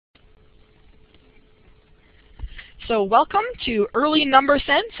So welcome to Early Number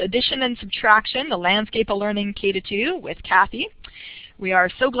Sense, Addition and Subtraction, the Landscape of Learning K-2 with Cathy. We are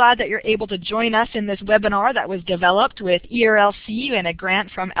so glad that you're able to join us in this webinar that was developed with ERLC and a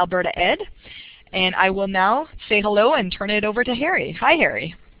grant from Alberta Ed. And I will now say hello and turn it over to Harry. Hi,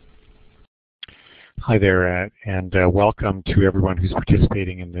 Harry. Hi there, and welcome to everyone who's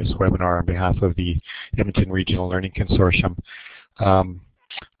participating in this webinar on behalf of the Edmonton Regional Learning Consortium.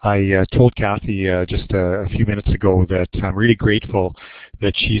 I told Cathy just a few minutes ago that I'm really grateful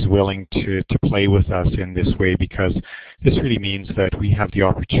that she's willing to play with us in this way, because this really means that we have the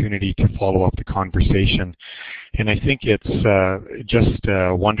opportunity to follow up the conversation. And I think it's just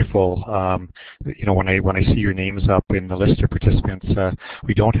wonderful. You know, when I see your names up in the list of participants,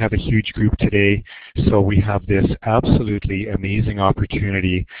 we don't have a huge group today, so we have this absolutely amazing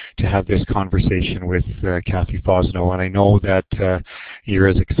opportunity to have this conversation with Cathy Fosnot. And I know that you're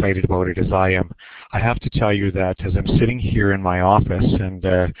as excited about it as I am. I have to tell you that as I'm sitting here in my office, and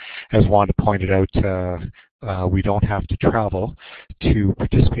as Wanda pointed out, we don't have to travel to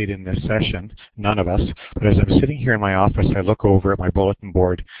participate in this session, none of us. But as I'm sitting here in my office, I look over at my bulletin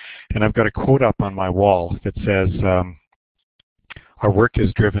board, and I've got a quote up on my wall that says, our work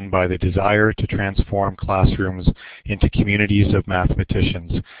is driven by the desire to transform classrooms into communities of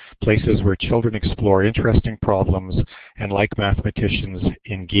mathematicians, places where children explore interesting problems and, like mathematicians,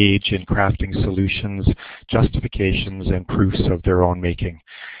 engage in crafting solutions, justifications, and proofs of their own making.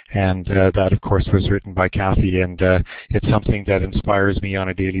 And that, of course, was written by Cathy, and it's something that inspires me on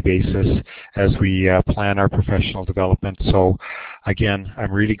a daily basis as we plan our professional development. So, again,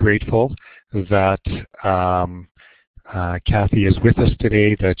 I'm really grateful that Cathy is with us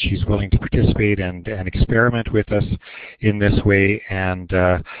today, that she's willing to participate and experiment with us in this way, and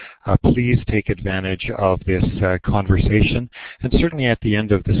please take advantage of this conversation. And certainly at the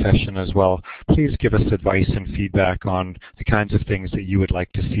end of the session as well, please give us advice and feedback on the kinds of things that you would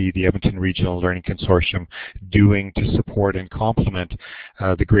like to see the Edmonton Regional Learning Consortium doing to support and complement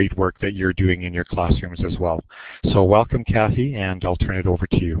the great work that you're doing in your classrooms as well. So welcome, Cathy, and I'll turn it over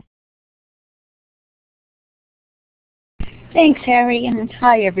to you. Thanks, Harry, and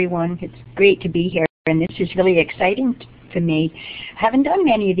hi, everyone. It's great to be here, and this is really exciting for me. I haven't done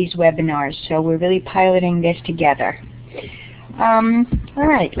many of these webinars, so we're really piloting this together. All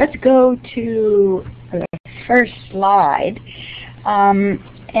right, let's go to the first slide. I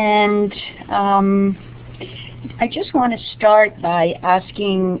just want to start by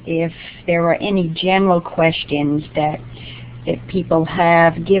asking if there are any general questions that people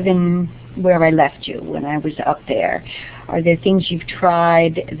have, given where I left you when I was up there. Are there things you've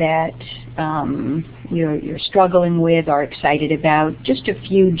tried that you're struggling with or excited about? Just a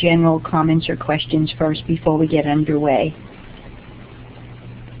few general comments or questions first before we get underway.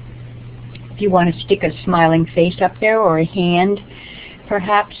 If you want to stick a smiling face up there or a hand,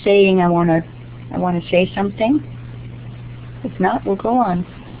 perhaps saying I want to say something. If not, we'll go on.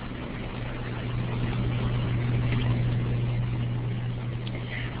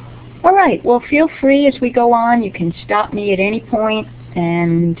 All right, well, feel free as we go on. You can stop me at any point,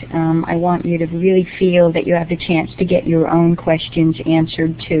 and I want you to really feel that you have the chance to get your own questions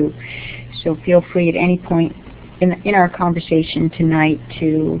answered too. So feel free at any point in our conversation tonight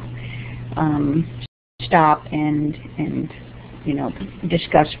to stop and you know,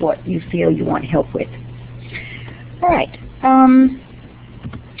 discuss what you feel you want help with. All right.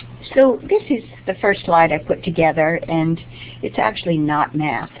 So this is the first slide I put together, and it's actually not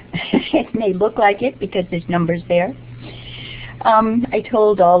math. It may look like it because there's numbers there. I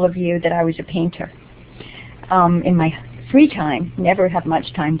told all of you that I was a painter. In my free time, never have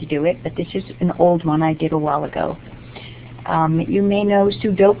much time to do it, but this is an old one I did a while ago. You may know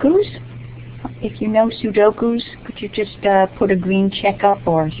Sudokus. If you know Sudokus, could you just put a green check up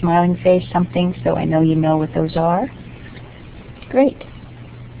or a smiling face, something, so I know you know what those are? Great.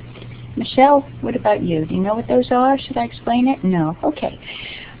 Michelle, what about you? Do you know what those are? Should I explain it? No. Okay.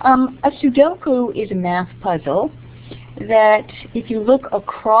 A Sudoku is a math puzzle that if you look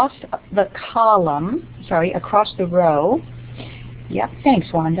across the column, across the row, yeah, thanks,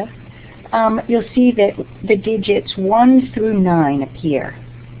 Wanda, you'll see that the digits 1 through 9 appear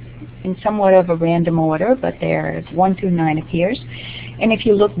in somewhat of a random order, but there 1 through 9 appears. And if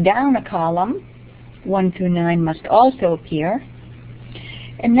you look down a column, 1 through 9 must also appear.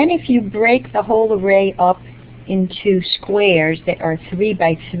 And then if you break the whole array up into squares that are 3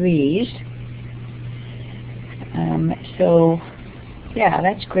 by 3s, so yeah,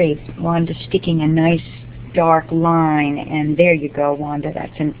 that's great. Wanda sticking a nice dark line, and there you go, Wanda.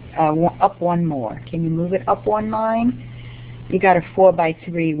 That's an up one more. Can you move it up one line? You got a 4 by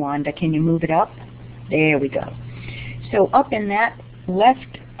 3, Wanda. Can you move it up? There we go. So up in that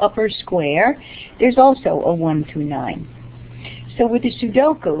left upper square, there's also a 1 through 9. So with the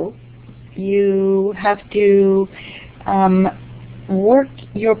Sudoku, you have to work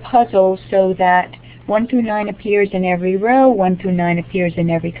your puzzle so that 1 through 9 appears in every row, 1 through 9 appears in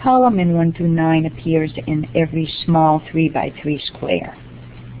every column, and 1 through 9 appears in every small 3 by 3 square.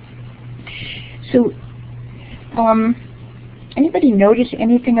 So, anybody notice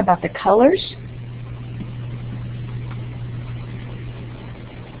anything about the colors?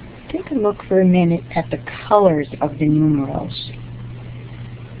 Take a look for a minute at the colors of the numerals.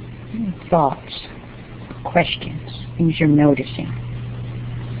 Any thoughts, questions, things you're noticing?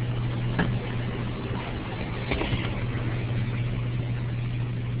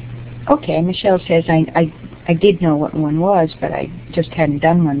 Okay, Michelle says, I did know what one was, but I just hadn't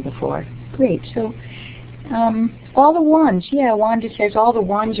done one before. Great, so all the ones, yeah, Wanda says all the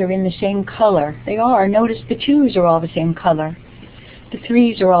ones are in the same color. They are. Notice the 2s are all the same color. The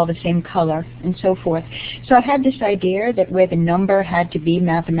 3s are all the same color, and so forth. So I had this idea that where the number had to be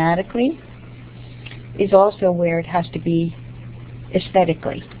mathematically is also where it has to be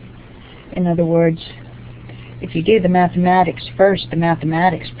aesthetically. In other words, if you do the mathematics first, the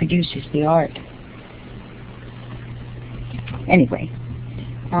mathematics produces the art. Anyway,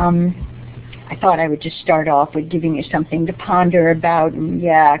 I thought I would just start off with giving you something to ponder about, and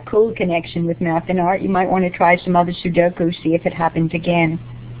yeah, cool connection with math and art. You might want to try some other Sudoku, see if it happens again.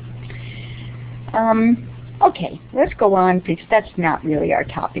 Okay, let's go on, because that's not really our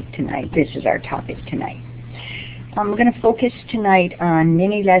topic tonight. This is our topic tonight. We're going to focus tonight on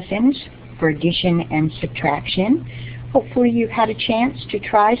mini lessons for addition and subtraction. Hopefully you've had a chance to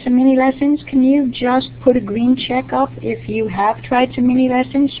try some mini lessons. Can you just put a green check up if you have tried some mini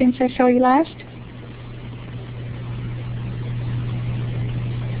lessons since I saw you last?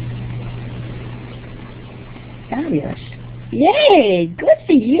 Fabulous. Yay! Good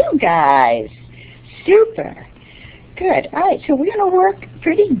for you guys. Super. Good. All right, so we're going to work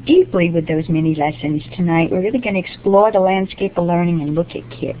pretty deeply with those mini lessons tonight. We're really going to explore the landscape of learning and look at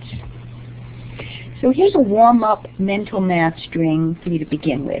kids. So here's a warm-up mental math string for you to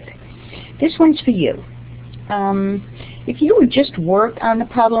begin with. This one's for you. If you would just work on the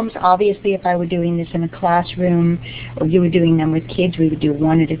problems, obviously if I were doing this in a classroom or you were doing them with kids, we would do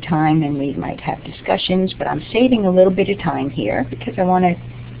one at a time and we might have discussions, but I'm saving a little bit of time here because I want to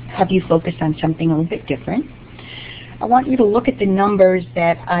have you focus on something a little bit different. I want you to look at the numbers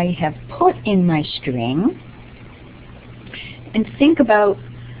that I have put in my string and think about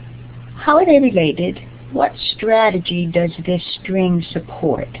how are they related, what strategy does this string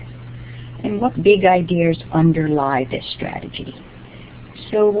support, and what big ideas underlie this strategy.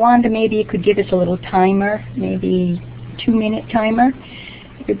 So Wanda, maybe you could give us a little timer, maybe 2-minute timer.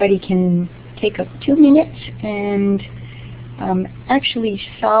 Everybody can take up 2 minutes and actually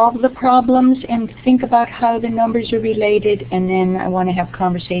solve the problems and think about how the numbers are related, and then I want to have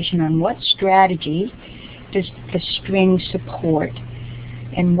conversation on what strategy does the string support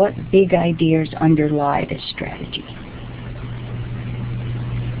and what big ideas underlie this strategy.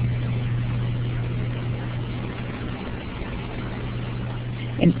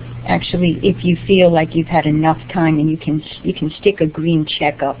 And actually, if you feel like you've had enough time, and you can stick a green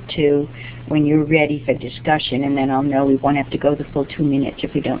check up to when you're ready for discussion, and then I'll know we won't have to go the full 2 minutes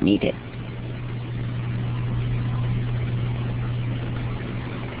if we don't need it.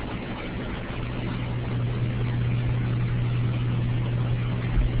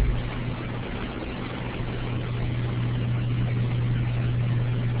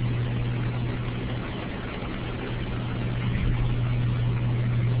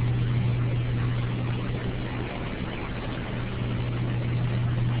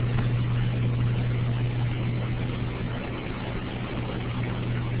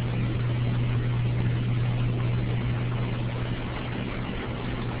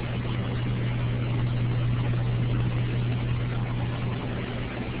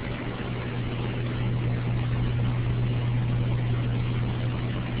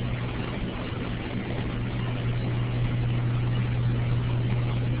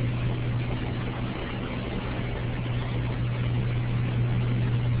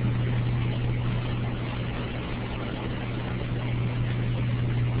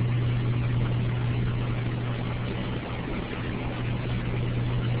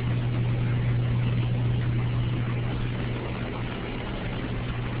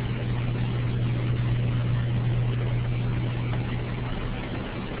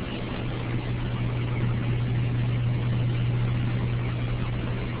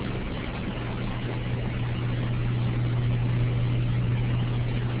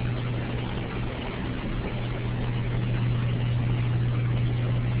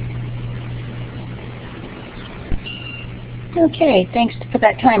 Okay, thanks for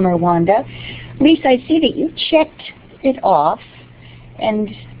that timer, Wanda. Lisa, I see that you checked it off, and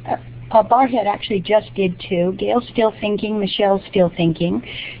Barhead actually just did too. Gail's still thinking, Michelle's still thinking.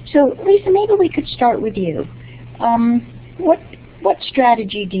 So, Lisa, maybe we could start with you. What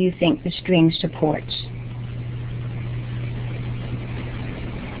strategy do you think the string supports?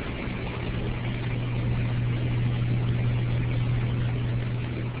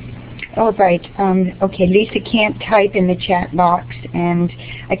 Oh, right. Okay, Lisa can't type in the chat box, and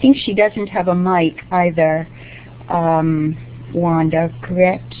I think she doesn't have a mic either, Wanda,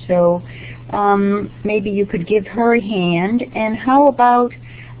 correct? So maybe you could give her a hand. And how about,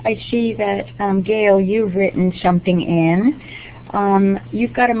 I see that, Gail, you've written something in.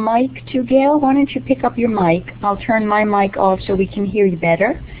 You've got a mic too, Gail? Why don't you pick up your mic? I'll turn my mic off so we can hear you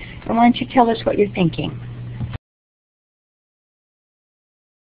better. And why don't you tell us what you're thinking?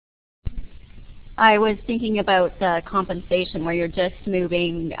 I was thinking about compensation, where you're just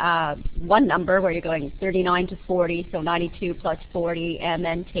moving one number, where you're going 39 to 40, so 92 plus 40, and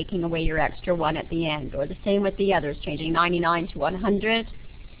then taking away your extra one at the end. Or the same with the others, changing 99 to 100,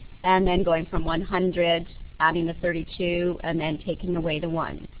 and then going from 100, adding the 32, and then taking away the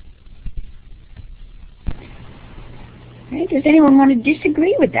 1. Right. Does anyone want to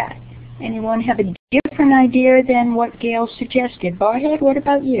disagree with that? Anyone have a different idea than what Gail suggested? Barhead, what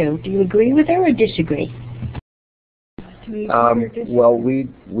about you? Do you agree with her or disagree? Well, we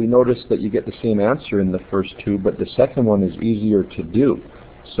noticed that you get the same answer in the first two, but the second one is easier to do.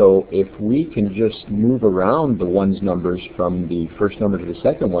 So if we can just move around the ones numbers from the first number to the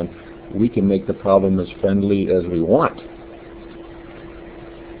second one, we can make the problem as friendly as we want.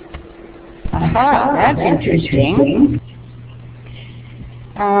 Aha, that's interesting.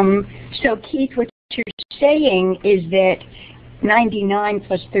 So Keith, what you're saying is that 99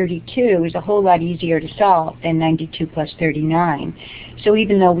 plus 32 is a whole lot easier to solve than 92 plus 39. So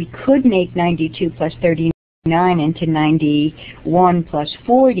even though we could make 92 plus 39 into 91 plus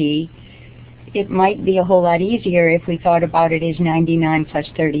 40, it might be a whole lot easier if we thought about it as 99 plus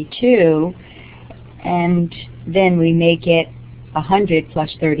 32, and then we make it 100 plus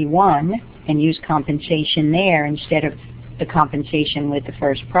 31 and use compensation there instead of the compensation with the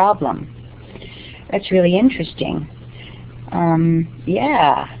first problem. That's really interesting.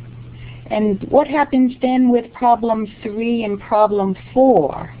 Yeah. And what happens then with problem 3 and problem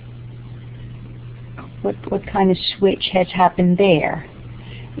 4? What kind of switch has happened there?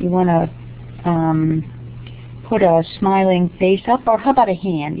 You want to put a smiling face up, or how about a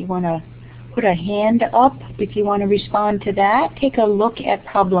hand? You want to put a hand up if you want to respond to that. Take a look at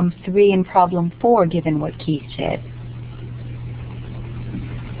problem 3 and problem 4, given what Keith said.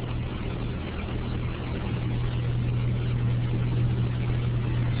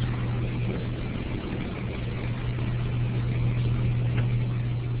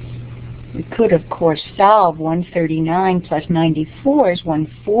 We could, of course, solve 139 plus 94 is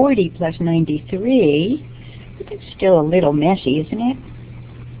 140 plus 93. But it's still a little messy, isn't it?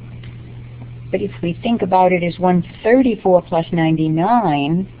 But if we think about it as 134 plus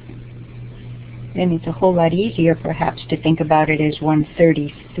 99, then it's a whole lot easier, perhaps, to think about it as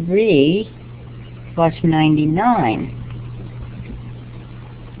 133 plus 99.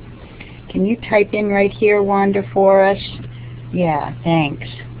 Can you type in right here, Wanda, for us? Yeah, thanks.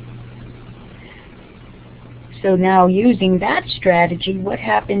 So now, using that strategy, what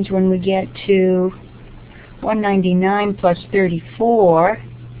happens when we get to 199 plus 34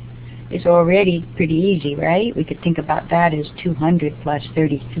 is already pretty easy, right? We could think about that as 200 plus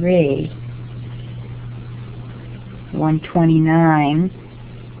 33. 129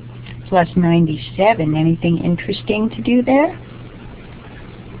 plus 97. Anything interesting to do there?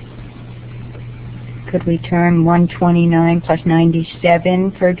 Could we turn 129 plus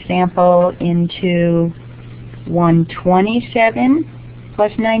 97, for example, into 127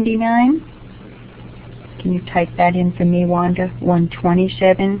 plus 99? Can you type that in for me, Wanda?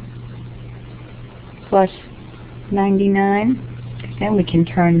 127 plus 99. Then we can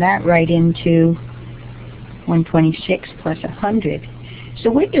turn that right into 126 plus 100. So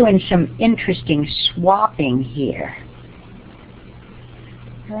we're doing some interesting swapping here.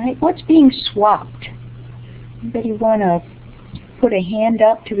 All right, what's being swapped? Anybody want to put a hand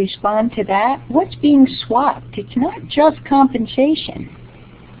up to respond to that? What's being swapped? It's not just compensation.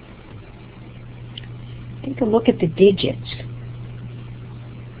 Take a look at the digits.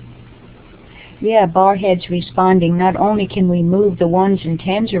 Yeah, Barhead's responding. Not only can we move the 1s and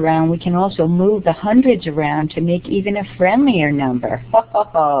 10s around, we can also move the 100s around to make even a friendlier number.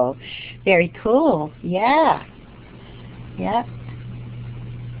 Oh, very cool. Yeah. Yeah.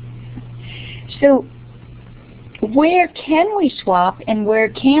 So, Where can we swap and where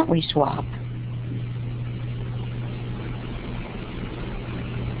can't we swap?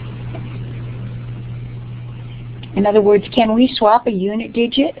 In other words, can we swap a unit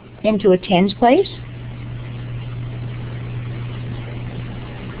digit into a tens place?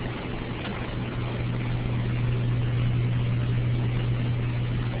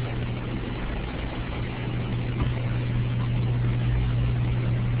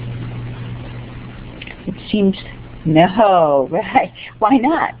 It seems, no, right? Why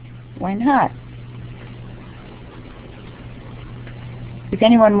not? Why not? If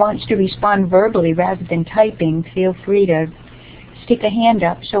anyone wants to respond verbally rather than typing, feel free to stick a hand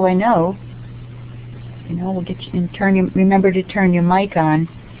up so I know. You know, we'll get you and remember to turn your mic on.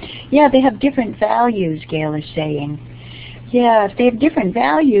 Yeah, they have different values, Gail is saying. Yeah, if they have different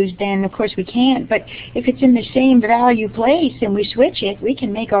values, then of course we can't. But if it's in the same value place and we switch it, we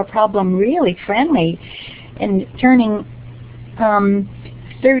can make our problem really friendly. And turning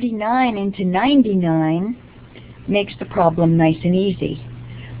 39 into 99 makes the problem nice and easy.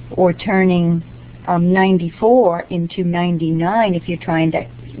 Or turning 94 into 99 if you're trying to,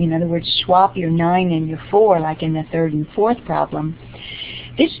 in other words, swap your 9 and your 4 like in the third and fourth problem.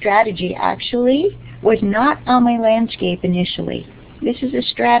 This strategy actually was not on my landscape initially. This is a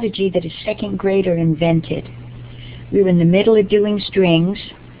strategy that a second grader invented. We were in the middle of doing strings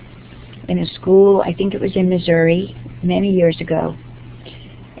in a school, I think it was in Missouri, many years ago.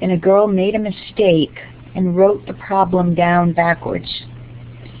 And a girl made a mistake and wrote the problem down backwards.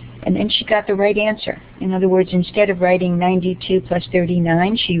 And then she got the right answer. In other words, instead of writing 92 plus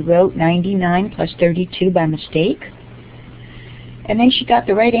 39, she wrote 99 plus 32 by mistake. And then she got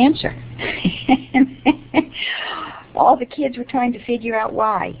the right answer. All the kids were trying to figure out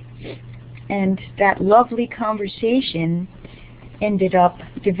why. And that lovely conversation ended up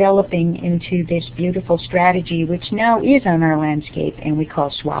developing into this beautiful strategy, which now is on our landscape and we call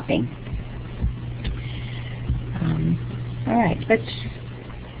swapping. All right,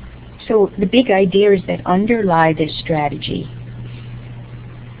 so the big ideas that underlie this strategy.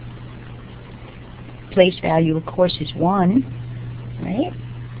 Place value, of course, is 1, right?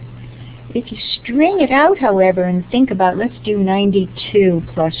 If you string it out, however, and think about, let's do 92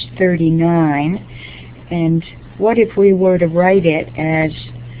 plus 39, and what if we were to write it as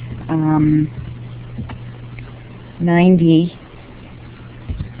 90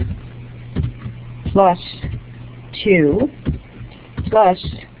 plus 2 plus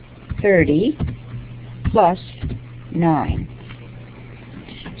 30 plus 9.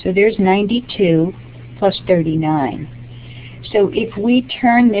 So there's 92 plus 39. So if we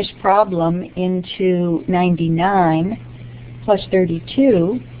turn this problem into 99 plus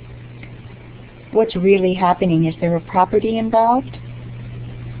 32, what's really happening? Is there a property involved?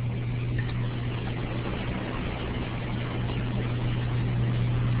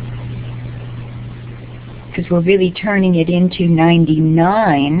 Because we're really turning it into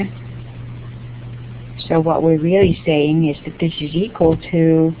 99. So what we're really saying is that this is equal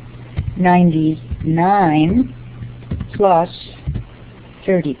to 99 plus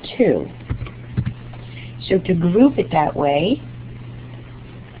 32. So to group it that way,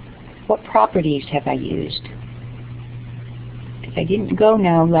 what properties have I used? Because I didn't go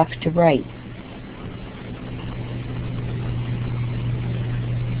now left to right.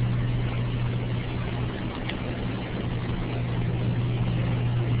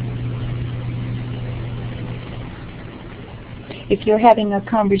 If you're having a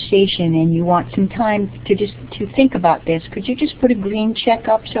conversation and you want some time to think about this, could you just put a green check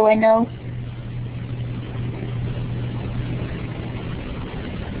up so I know?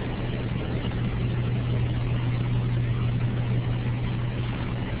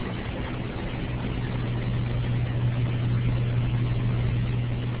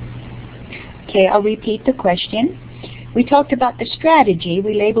 Okay, I'll repeat the question. We talked about the strategy.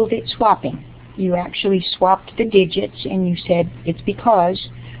 We labeled it swapping. You actually swapped the digits and you said it's because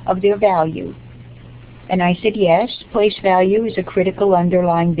of their value. And I said yes, place value is a critical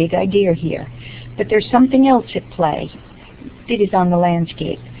underlying big idea here. But there's something else at play that is on the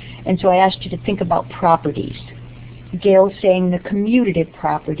landscape. And so I asked you to think about properties. Gail's saying the commutative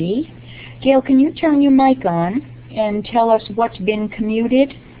property. Gail, can you turn your mic on and tell us what's been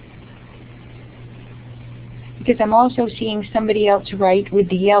commuted? Because I'm also seeing somebody else write with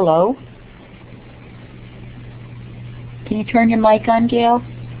the yellow. Can you turn your mic on, Gail?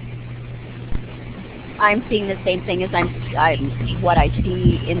 I'm seeing the same thing as what I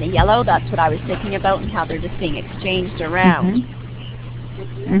see in the yellow. That's what I was thinking about and how they're just being exchanged around.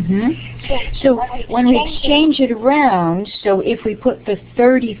 So when we exchange it around, so if we put the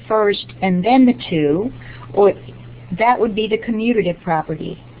 30 first and then the 2, or that would be the commutative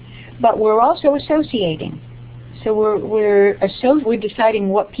property. But we're also associating. So we're deciding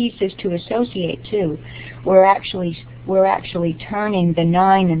what pieces to associate to. We're actually turning the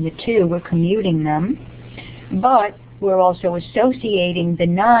 9 and the 2. We're commuting them, but we're also associating the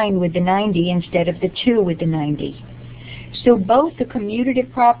 9 with the 90 instead of the 2 with the 90. So both the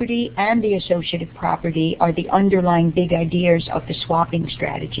commutative property and the associative property are the underlying big ideas of the swapping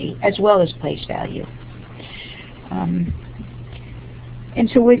strategy, as well as place value. And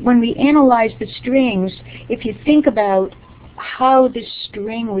so when we analyze the strings, if you think about how this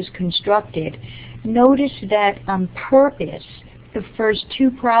string was constructed, notice that on purpose, the first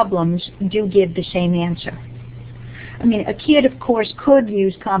 2 problems do give the same answer. I mean, a kid, of course, could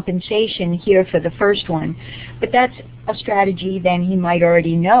use compensation here for the first one, but that's a strategy then he might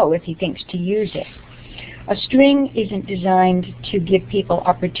already know if he thinks to use it. A string isn't designed to give people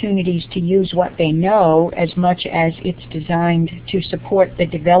opportunities to use what they know as much as it's designed to support the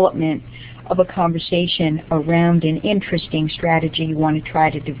development of a conversation around an interesting strategy you want to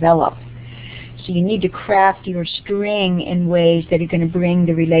try to develop. So you need to craft your string in ways that are going to bring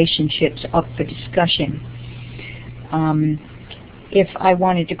the relationships up for discussion. If I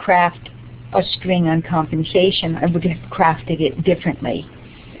wanted to craft a string on compensation, I would have crafted it differently.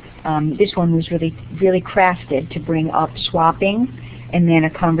 This one was really crafted to bring up swapping, and then a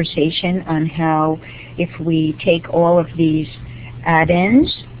conversation on how if we take all of these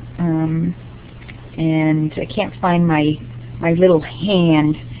add-ins, and I can't find my little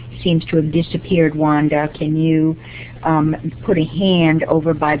hand, seems to have disappeared. Wanda, can you put a hand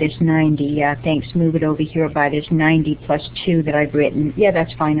over by this 90? Yeah, thanks. Move it over here by this 90 plus 2 that I've written. Yeah,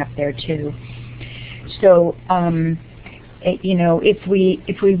 that's fine up there too. So, you know, if we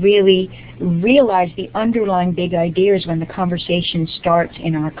really realize the underlying big ideas when the conversation starts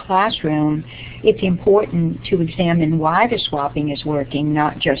in our classroom, it's important to examine why the swapping is working,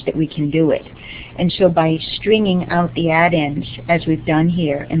 not just that we can do it. And so by stringing out the add-ins, as we've done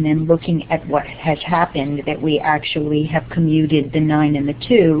here, and then looking at what has happened, that we actually have commuted the 9 and the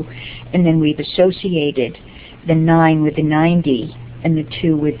 2, and then we've associated the 9 with the 90 and the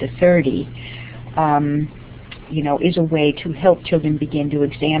 2 with the 30, you know, is a way to help children begin to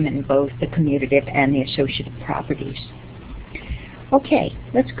examine both the commutative and the associative properties. Okay,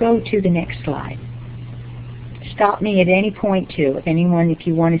 let's go to the next slide. Stop me at any point too. If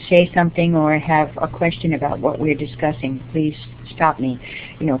you want to say something or have a question about what we're discussing, please stop me.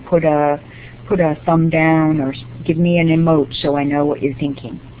 You know, put a thumb down or give me an emote so I know what you're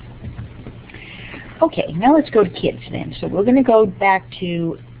thinking. Okay, now let's go to kids then. So we're going to go back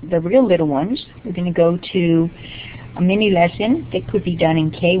to the real little ones. We're going to go to a mini lesson that could be done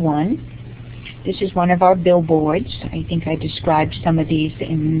in K1. This is one of our billboards. I think I described some of these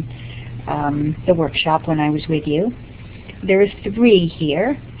in the workshop when I was with you. There are 3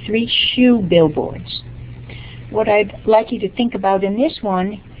 here, 3 shoe billboards. What I'd like you to think about in this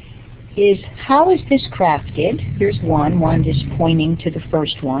one is, how is this crafted? Here's one. One is pointing to the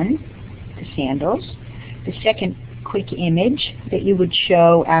first one, the sandals. The second quick image that you would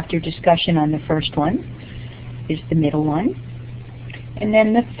show after discussion on the first one is the middle one. And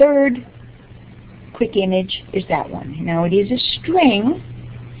then the third quick image is that one. Now it is a string,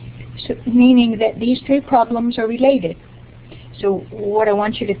 so meaning that these 3 problems are related. So what I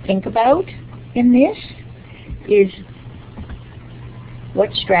want you to think about in this is,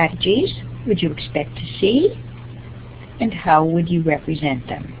 what strategies would you expect to see, and how would you represent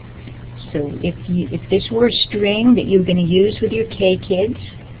them? So if this were a string that you're going to use with your K kids,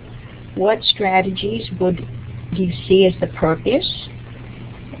 what strategies would you see as the purpose?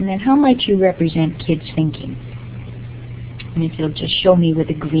 And then how might you represent kids' thinking? And if you'll just show me with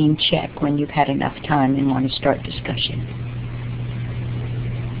a green check when you've had enough time and want to start discussion.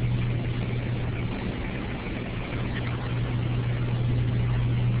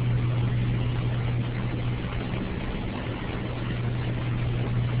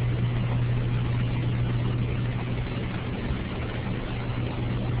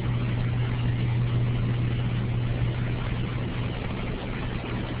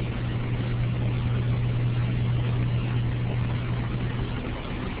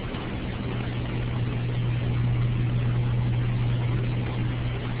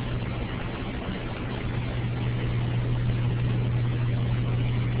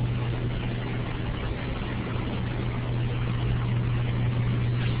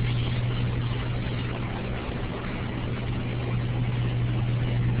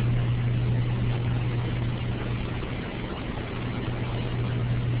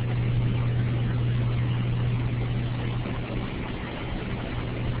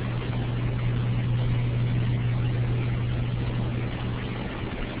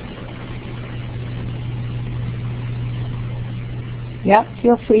 Yep,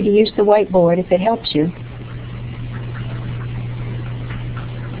 feel free to use the whiteboard if it helps you.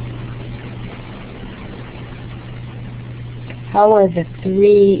 How are the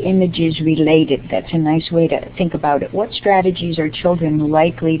three images related? That's a nice way to think about it. What strategies are children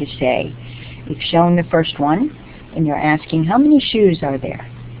likely to say? You've shown the first one, and you're asking, how many shoes are there?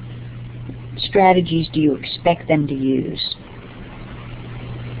 Strategies do you expect them to use?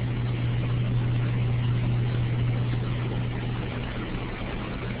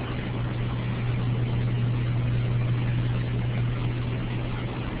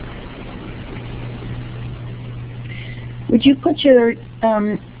 Would you put your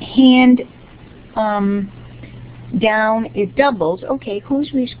hand down if doubles? Okay,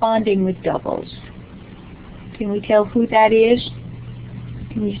 who's responding with doubles? Can we tell who that is?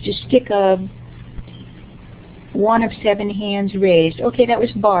 Can you just stick a 1 of 7 hands raised? Okay, that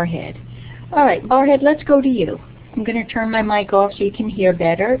was Barhead. All right, Barhead, let's go to you. I'm going to turn my mic off so you can hear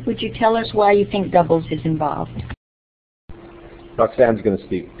better. Would you tell us why you think doubles is involved? Roxanne's going to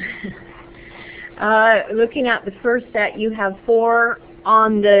speak. Looking at the first set, you have 4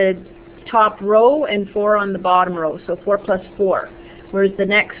 on the top row and 4 on the bottom row, so 4 plus 4. Whereas the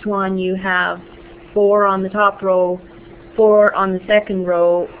next one, you have 4 on the top row, 4 on the second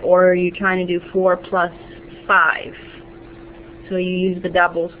row, or you're trying to do 4 plus 5. So you use the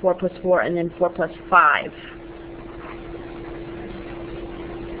doubles, 4 plus 4, and then 4 plus 5.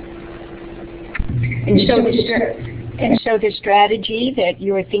 And so the strategy that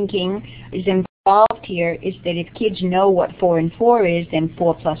you're thinking is involved here is that if kids know what 4 and 4 is, then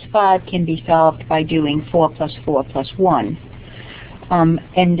 4 plus 5 can be solved by doing 4 plus 4 plus 1.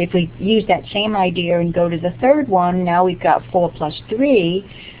 And if we use that same idea and go to the third one, now we've got 4 plus 3,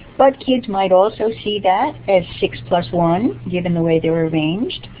 but kids might also see that as 6 plus 1, given the way they're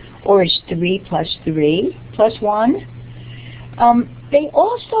arranged, or as 3 plus 3 plus 1. They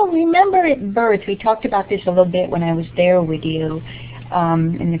also remember at birth, we talked about this a little bit when I was there with you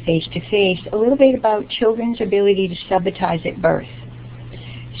in the face-to-face, a little bit about children's ability to subitize at birth.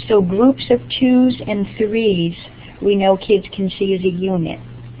 So groups of 2s and 3s, we know kids can see as a unit.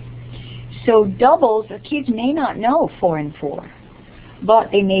 So doubles, kids may not know 4 and 4, but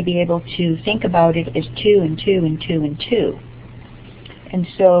they may be able to think about it as 2 and 2 and 2 and 2. And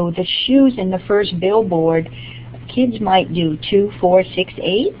so the shoes in the first billboard, kids might do 2, 4, 6,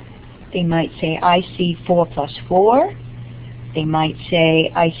 8. They might say, I see 4 plus 4. They might say,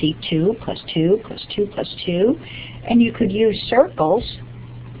 I see 2 plus 2 plus 2 plus 2. And you could use circles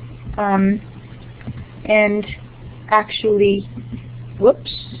and actually,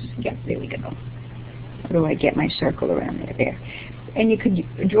 whoops, yeah, there we go. How do I get my circle around there? There. And you could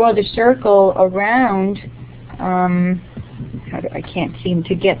draw the circle around, I can't seem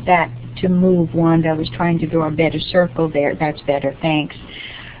to get that to move, Wanda. I was trying to draw a better circle there. That's better, thanks.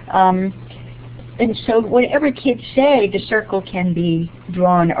 And so whatever kids say, the circle can be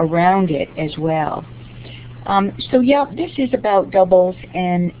drawn around it as well. So yeah, this is about doubles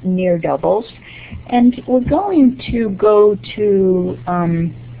and near doubles. And we're going to go to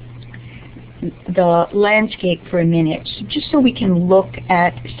the landscape for a minute, just so we can look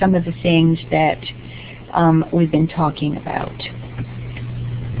at some of the things that we've been talking about.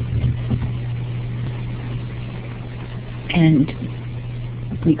 And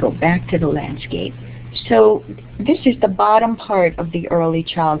we go back to the landscape. So this is the bottom part of the early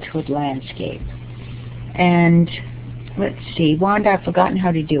childhood landscape. And let's see, Wanda, I've forgotten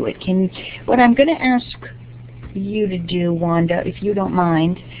how to do it. What I'm going to ask you to do, Wanda, if you don't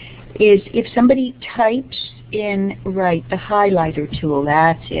mind, is if somebody types in, right, the highlighter tool,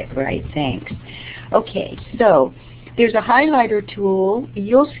 that's it, right, thanks. Okay, so there's a highlighter tool.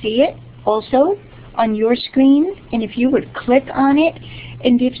 You'll see it also on your screen, and if you would click on it,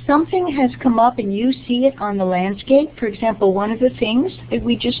 and if something has come up and you see it on the landscape, for example, one of the things that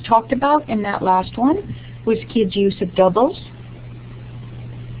we just talked about in that last one was kids' use of doubles.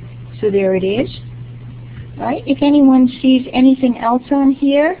 So there it is. Right? If anyone sees anything else on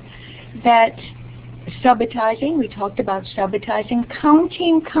here, that subitizing, we talked about subitizing,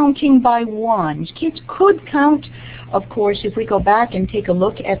 counting by ones. Kids could count, of course, if we go back and take a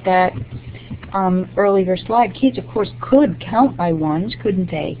look at that earlier slide, kids, of course, could count by ones,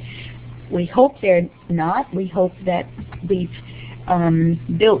 couldn't they? We hope they're not. We hope that we've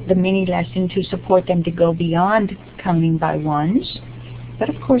built the mini lesson to support them to go beyond counting by ones. But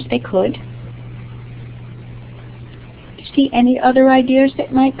of course they could. See any other ideas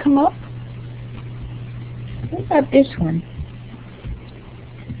that might come up? What about this one?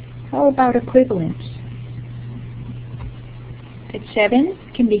 How about equivalence? At 7,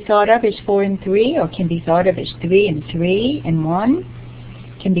 can be thought of as 4 and 3, or can be thought of as 3 and 3 and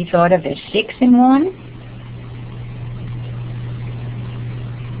 1, can be thought of as 6 and 1.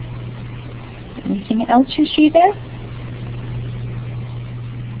 Anything else you see there?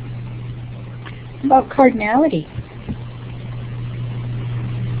 About cardinality.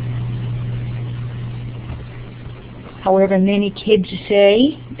 However many kids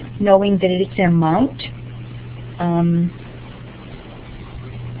say, knowing that it's an amount.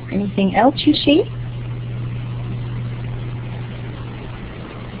 Anything else you see?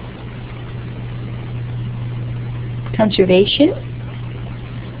 Conservation.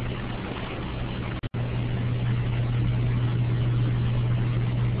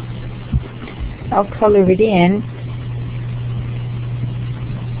 I'll color it in.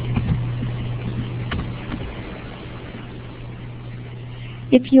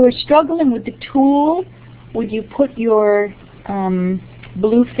 If you are struggling with the tool, would you put your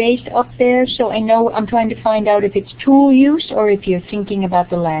blue face up there? So I know I'm trying to find out if it's tool use or if you're thinking about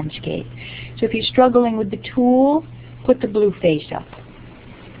the landscape. So if you're struggling with the tool, put the blue face up.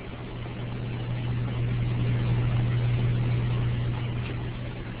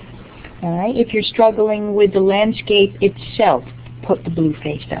 All right. If you're struggling with the landscape itself, put the blue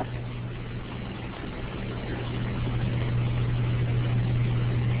face up.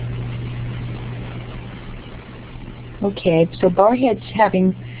 Okay, so Barhead's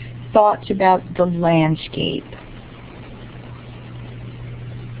having thoughts about the landscape.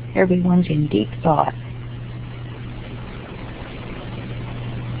 Everyone's in deep thought.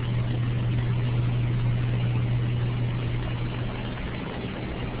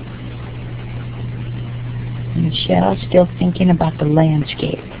 Michelle still thinking about the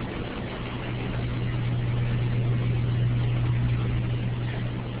landscape.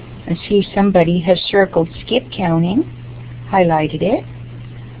 I see somebody has circled skip counting, highlighted it.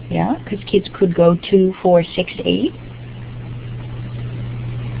 Yeah, because kids could go 2, 4, 6, 8.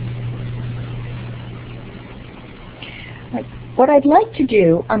 What I'd like to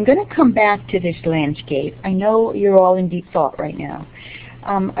do, I'm going to come back to this landscape. I know you're all in deep thought right now.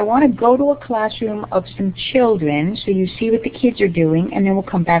 I want to go to a classroom of some children so you see what the kids are doing, and then we'll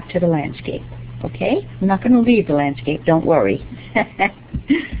come back to the landscape. Okay? I'm not going to leave the landscape, don't worry.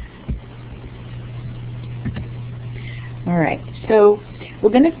 All right, so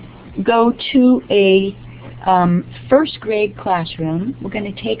we're going to go to a first grade classroom. We're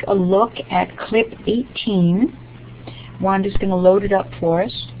going to take a look at clip 18. Wanda's going to load it up for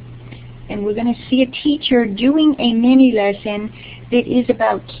us. And we're going to see a teacher doing a mini lesson that is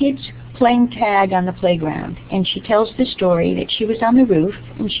about kids playing tag on the playground. And she tells the story that she was on the roof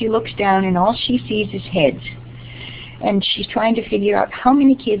and she looks down and all she sees is heads. And she's trying to figure out how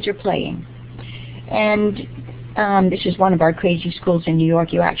many kids are playing. And this is one of our crazy schools in New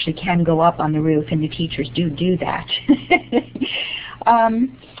York. You actually can go up on the roof, and the teachers do that.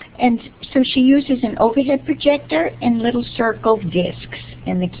 And so she uses an overhead projector and little circle discs,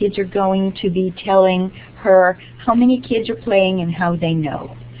 and the kids are going to be telling her how many kids are playing and how they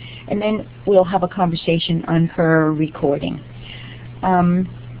know. And then we'll have a conversation on her recording.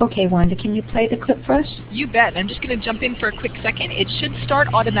 Okay, Wanda, can you play the clip for us? You bet. I'm just going to jump in for a quick second. It should start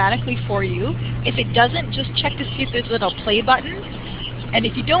automatically for you. If it doesn't, just check to see if there's a little play button. And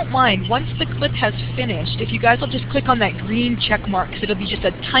if you don't mind, once the clip has finished, if you guys will just click on that green check mark, because it'll be just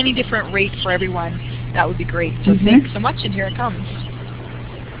a tiny different rate for everyone, that would be great. So thanks so much, and here it comes.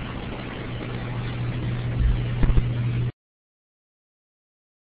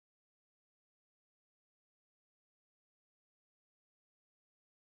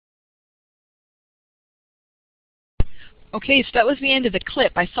 Okay, so that was the end of the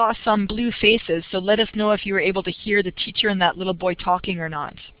clip. I saw some blue faces, so let us know if you were able to hear the teacher and that little boy talking or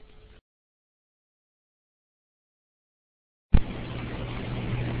not.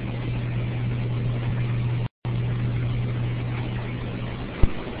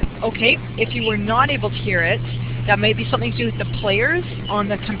 Okay, if you were not able to hear it, that may be something to do with the players on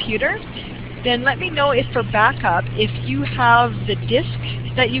the computer. Then let me know if for backup, if you have the disc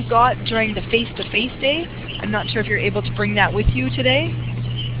that you got during the face-to-face day. I'm not sure if you're able to bring that with you today.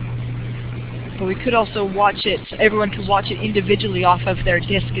 But we could also watch it, everyone could watch it individually off of their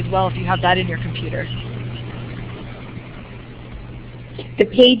disc as well if you have that in your computer. The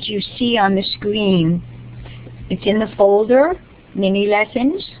page you see on the screen, it's in the folder, mini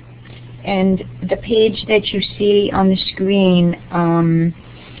lessons, and the page that you see on the screen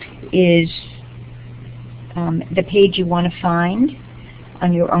is the page you want to find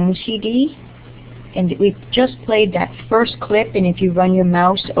on your own CD. And we've just played that first clip, and if you run your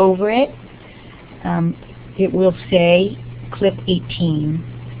mouse over it, it will say clip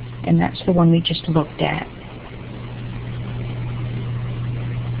 18. and that's the one we just looked at.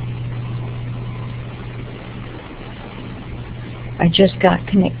 I just got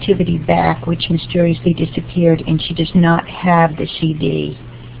connectivity back, which mysteriously disappeared, and she does not have the CD.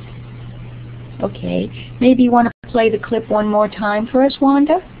 Okay, maybe you want to play the clip one more time for us,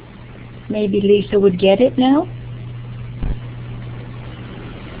 Wanda? Maybe Lisa would get it now?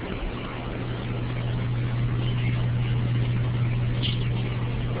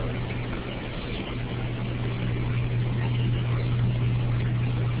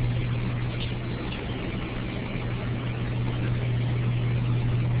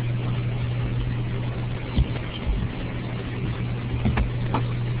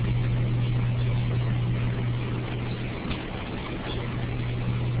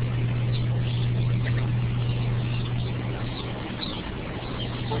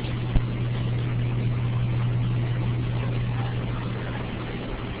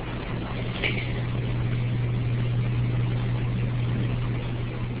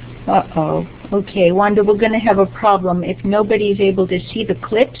 Uh-oh. Okay, Wanda, we're going to have a problem. If nobody's able to see the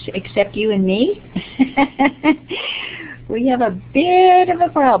clips except you and me, we have a bit of a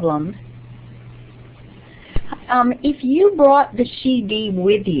problem. If you brought the CD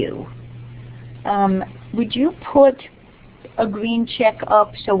with you, would you put a green check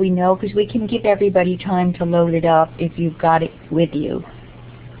up so we know? Because we can give everybody time to load it up if you've got it with you.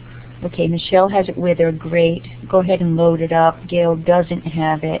 Okay, Michelle has it with her. Great. Go ahead and load it up. Gail doesn't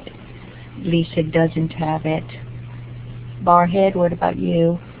have it. Lisa doesn't have it. Barhead, what about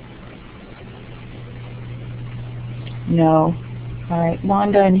you? No. All right,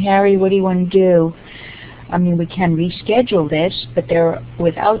 Wanda and Harry, what do you want to do? I mean, we can reschedule this, but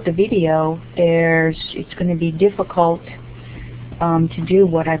without the video, it's going to be difficult to do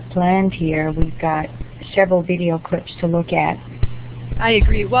what I've planned here. We've got several video clips to look at. I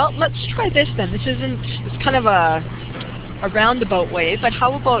agree. Well, let's try this then. It's kind of a roundabout way, but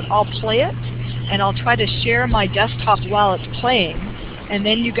how about I'll play it, and I'll try to share my desktop while it's playing, and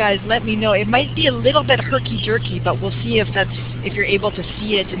then you guys let me know. It might be a little bit herky-jerky, but we'll see if you're able to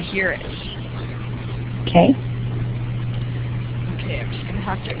see it and hear it. Okay. Okay, I'm just going to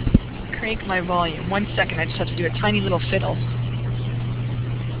have to crank my volume. 1 second, I just have to do a tiny little fiddle.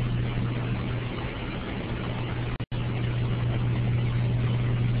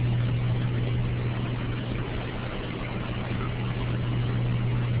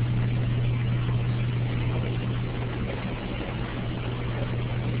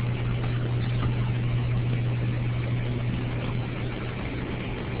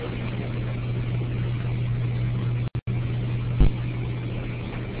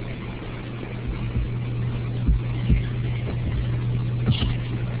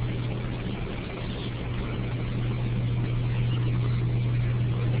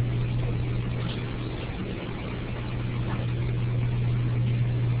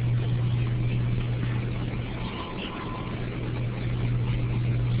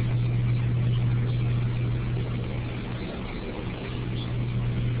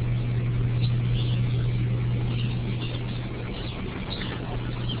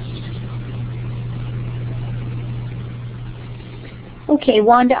 Okay,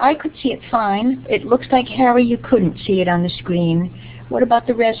 Wanda, I could see it fine. It looks like, Harry, you couldn't see it on the screen. What about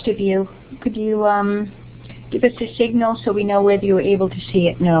the rest of you? Could you give us a signal so we know whether you were able to see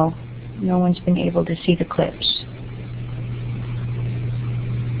it? No. No one's been able to see the clips.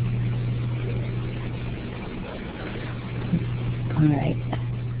 All right.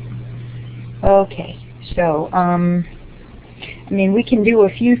 Okay, so, I mean, we can do a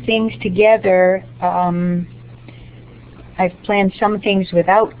few things together. I've planned some things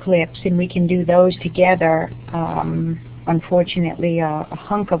without clips, and we can do those together. Unfortunately, a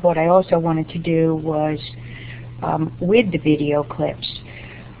hunk of what I also wanted to do was with the video clips.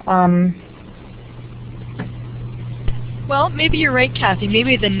 Well, maybe you're right, Cathy.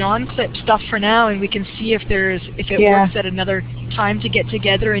 Maybe the non-clip stuff for now, and we can see if it works at another time to get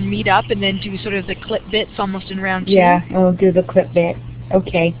together and meet up, and then do sort of the clip bits almost in round 2. Yeah, and we'll do the clip bit.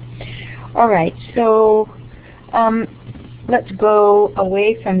 Okay. All right. So. Let's go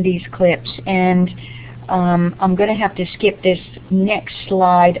away from these clips, and I'm going to have to skip this next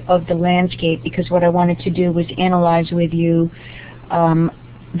slide of the landscape, because what I wanted to do was analyze with you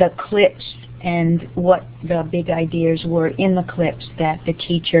the clips and what the big ideas were in the clips that the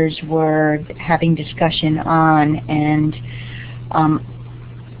teachers were having discussion on, and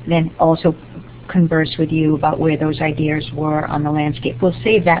then also converse with you about where those ideas were on the landscape. We'll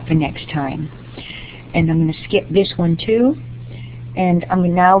save that for next time. And I'm going to skip this one too, and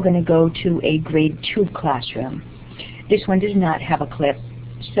I'm now going to go to a grade 2 classroom. This one does not have a clip,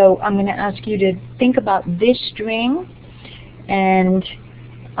 So I'm going to ask you to think about this string and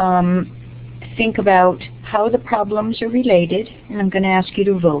think about how the problems are related, and I'm going to ask you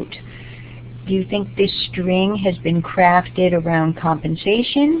to vote. Do you think this string has been crafted around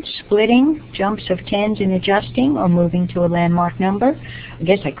compensation, splitting, jumps of tens and adjusting, or moving to a landmark number? I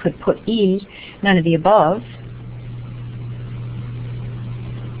guess I could put E, none of the above.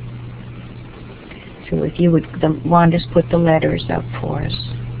 So if you would, Wanda's put the letters up for us.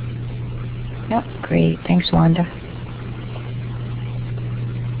 Yep, great. Thanks, Wanda.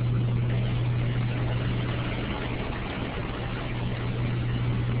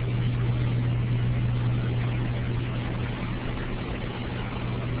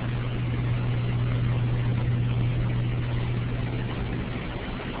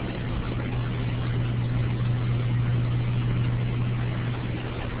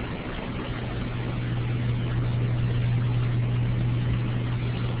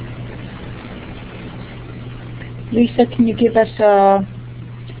 Lisa, can you give us a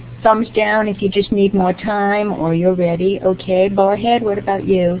thumbs down if you just need more time or you're ready? Okay, Barhead, what about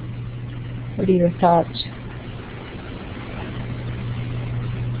you? What are your thoughts?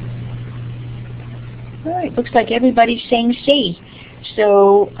 All right, looks like everybody's saying C.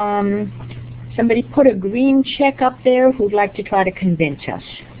 So somebody put a green check up there who'd like to try to convince us.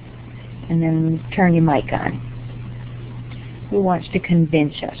 And then turn your mic on. Who wants to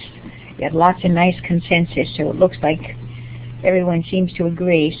convince us? You had lots of nice consensus, so it looks like everyone seems to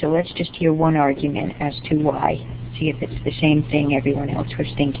agree. So let's just hear one argument as to why. See if it's the same thing everyone else was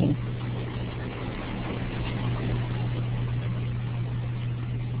thinking.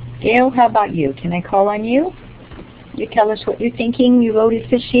 Gail, how about you? Can I call on you? You tell us what you're thinking. You voted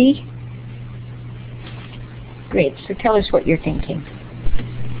for C? Great, so tell us what you're thinking.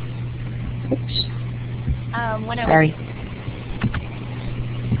 Oops. Sorry.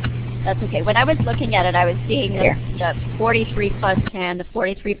 That's okay. When I was looking at it, I was seeing the 43 plus 10, the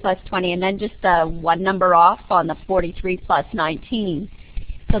 43 plus 20, and then just one number off on the 43 plus 19.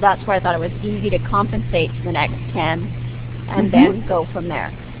 So that's where I thought it was easy to compensate to the next 10 and then go from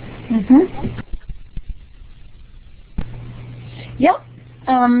there. Yep.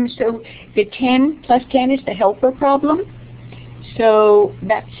 So the 10 plus 10 is the helper problem. So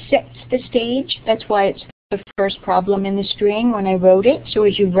that sets the stage. That's why it's the first problem in the string when I wrote it. So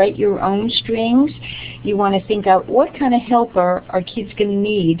as you write your own strings, you want to think out what kind of helper are kids going to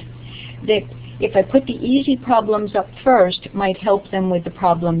need that if I put the easy problems up first might help them with the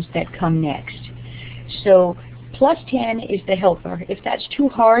problems that come next. So plus 10 is the helper. If that's too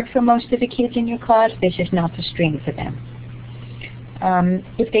hard for most of the kids in your class, this is not the string for them.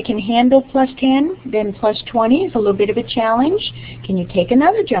 If they can handle plus 10, then plus 20 is a little bit of a challenge. Can you take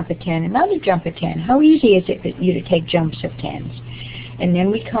another jump of 10, another jump of 10? How easy is it for you to take jumps of 10s? And then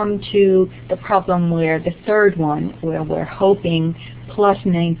we come to the problem where the third one, where we're hoping plus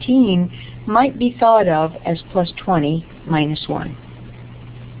 19 might be thought of as plus 20 minus 1.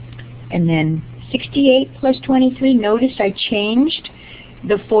 And then 68 plus 23, notice I changed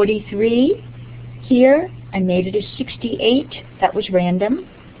the 43 here. I made it a 68. That was random.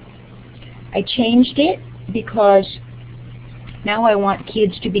 I changed it because now I want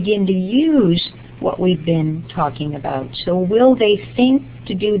kids to begin to use what we've been talking about. So will they think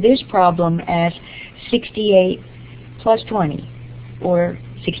to do this problem as 68 plus 20 or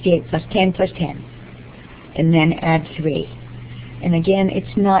 68 plus 10 plus 10 and then add 3. And again,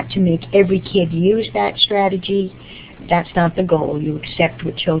 it's not to make every kid use that strategy. That's not the goal. You accept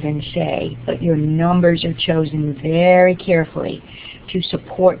what children say, but your numbers are chosen very carefully to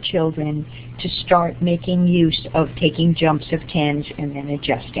support children to start making use of taking jumps of 10s and then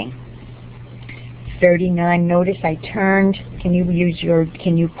adjusting. 39, notice I turned. Can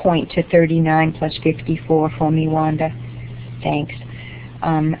you point to 39 plus 54 for me, Wanda? Thanks.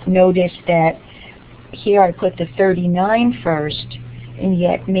 Notice that here I put the 39 first, and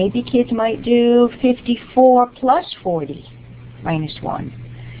yet maybe kids might do 54 plus 40 minus 1.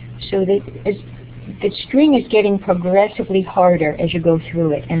 So that the string is getting progressively harder as you go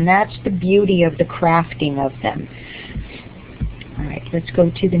through it, and that's the beauty of the crafting of them. All right, let's go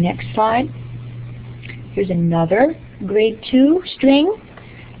to the next slide. Here's another grade 2 string,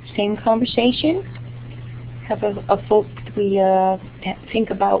 same conversation. Have we think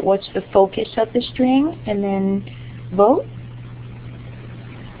about what's the focus of the string and then vote.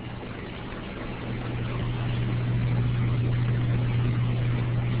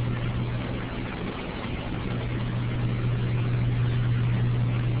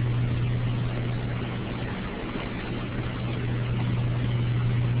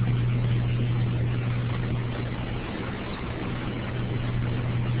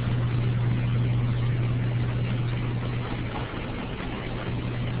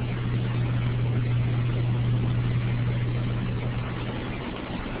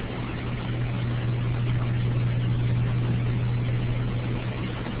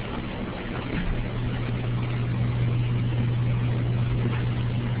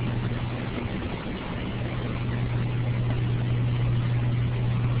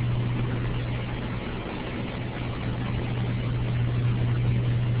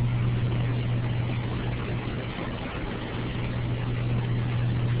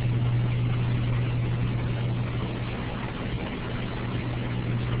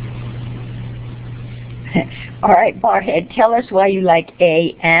 All right, Barhead, tell us why you like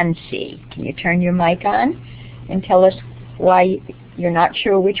A and C. Can you turn your mic on and tell us why you're not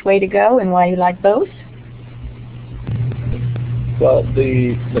sure which way to go and why you like both? Well,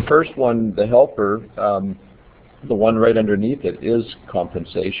 the first one, the helper, the one right underneath it is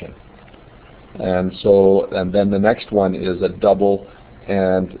compensation. And then the next one is a double,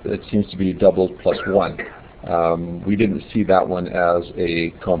 and it seems to be double plus 1. We didn't see that one as a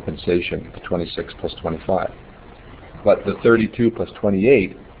compensation, the 26 plus 25. But the 32 plus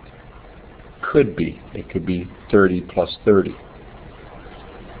 28 could be. It could be 30 plus 30.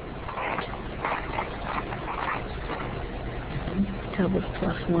 Double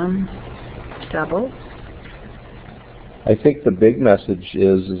plus 1, double. I think the big message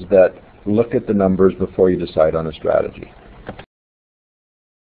is that look at the numbers before you decide on a strategy.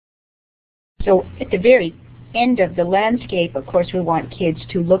 So at the very end of the landscape, of course, we want kids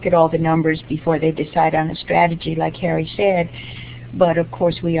to look at all the numbers before they decide on a strategy, like Harry said. But of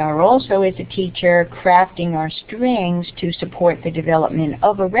course, we are also, as a teacher, crafting our strings to support the development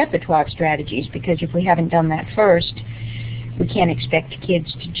of a repertoire of strategies, because if we haven't done that first, we can't expect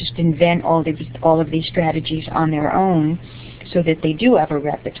kids to just invent all of these strategies on their own so that they do have a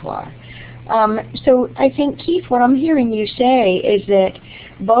repertoire. So I think, Keith, what I'm hearing you say is that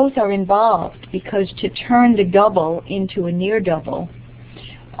both are involved, because to turn the double into a near double,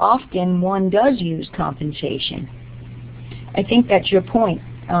 often one does use compensation. I think that's your point.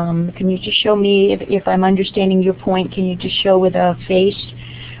 Can you just show me, if I'm understanding your point, can you just show with a face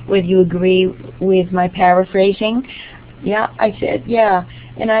whether you agree with my paraphrasing? Yeah, I said, yeah.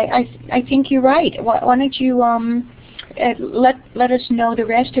 And I think you're right. Why don't you let us know, the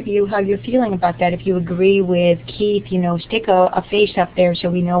rest of you, how you're feeling about that. If you agree with Keith, stick a face up there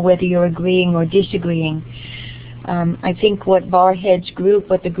so we know whether you're agreeing or disagreeing. I think what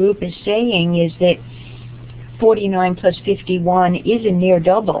the group is saying is that 49 plus 51 is a near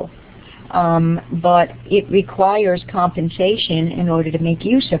double, but it requires compensation in order to make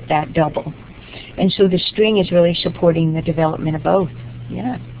use of that double. And so the string is really supporting the development of both.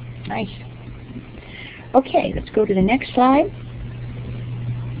 Yeah, nice. Okay, let's go to the next slide.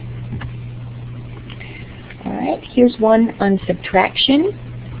 All right, here's one on subtraction.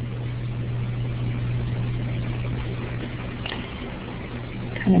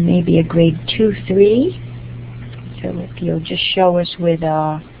 Kind of maybe a grade 2-3. So if you'll just show us with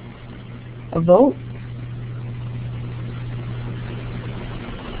a vote.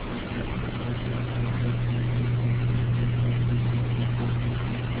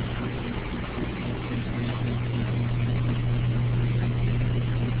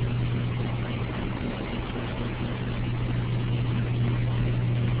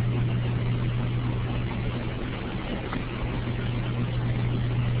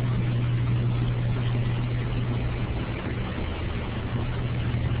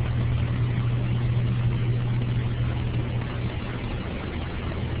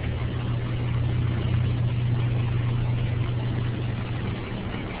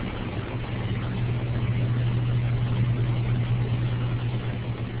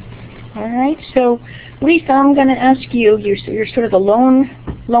 So, Lisa, I'm going to ask you, you're sort of the lone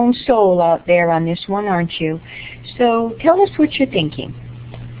soul out there on this one, aren't you? So tell us what you're thinking.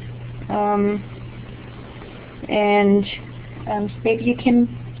 And maybe you can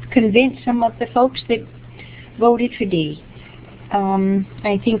convince some of the folks that voted for D.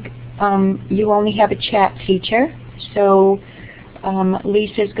 I think you only have a chat feature, so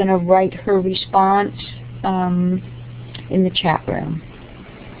Lisa's going to write her response in the chat room.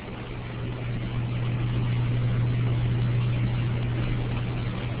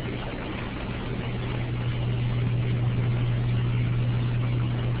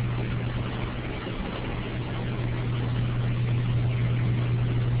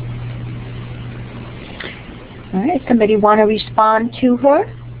 All right, somebody want to respond to her?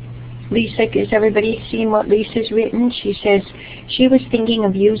 Lisa, has everybody seen what Lisa's written? She says she was thinking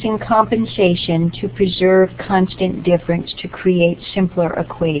of using compensation to preserve constant difference to create simpler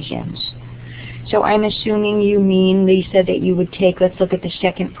equations. So I'm assuming you mean, Lisa, that you would take, let's look at the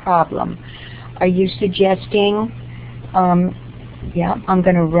second problem. Are you suggesting, yeah, I'm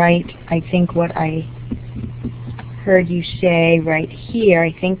going to write, I think what I heard you say right here,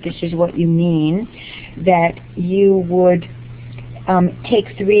 I think this is what you mean, that you would take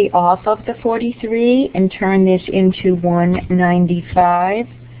 3 off of the 43 and turn this into 195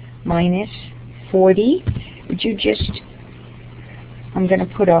 minus 40. Would you just, I'm going to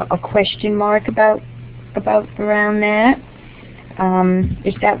put a question mark about around that.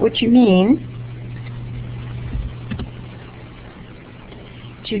 Is that what you mean?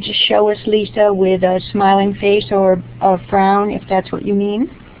 you just show us, Lisa, with a smiling face or a frown, if that's what you mean?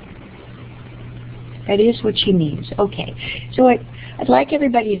 That is what she means. Okay. So I'd like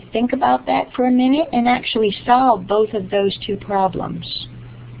everybody to think about that for a minute and actually solve both of those two problems.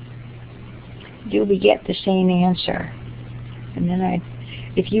 Do we get the same answer? And then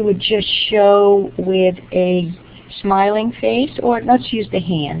if you would just show with a smiling face, or let's use the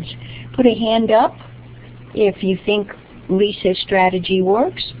hands. Put a hand up if you think Lisa's strategy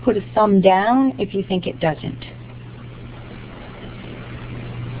works. Put a thumb down if you think it doesn't.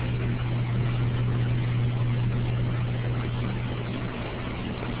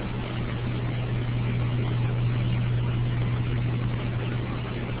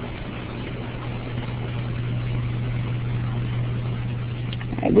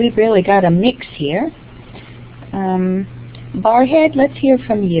 We've really got a mix here. Barhead, let's hear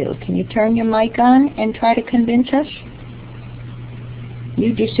from you. Can you turn your mic on and try to convince us?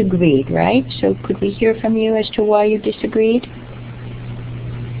 You disagreed, right? So could we hear from you as to why you disagreed?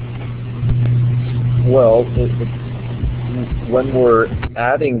 Well, when we're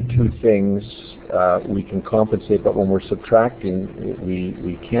adding two things, we can compensate, but when we're subtracting,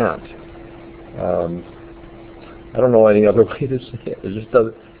 we can't. I don't know any other way to say it. It just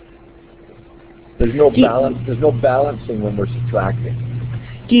doesn't. There's no balance. There's no balancing when we're subtracting.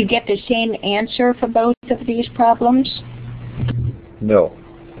 Do you get the same answer for both of these problems? No.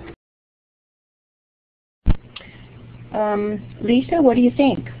 Lisa, what do you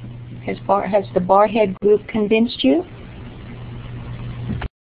think? Has the Barhead group convinced you?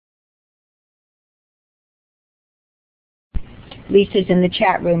 Lisa's in the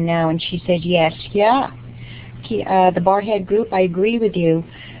chat room now, and she said yes. Yeah. The Barhead group, I agree with you.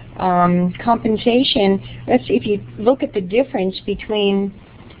 Compensation, if you look at the difference between,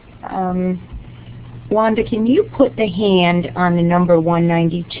 Wanda, can you put the hand on the number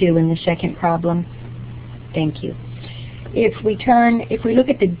 192 in the second problem? Thank you. If we look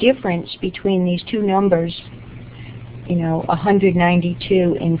at the difference between these two numbers,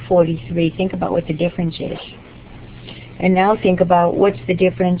 192 and 43, think about what the difference is. And now think about what's the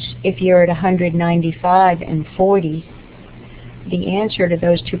difference if you're at 195 and 40. The answer to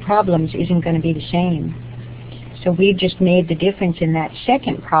those two problems isn't going to be the same. So we've just made the difference in that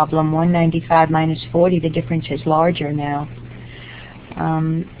second problem, 195 minus 40, the difference is larger now.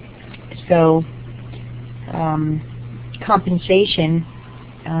 Compensation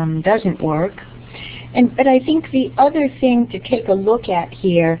doesn't work. But I think the other thing to take a look at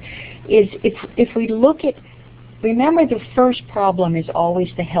here is if we look at, remember the first problem is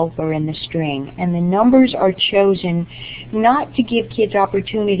always the helper in the string, and the numbers are chosen not to give kids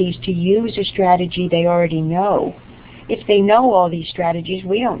opportunities to use a strategy they already know. If they know all these strategies,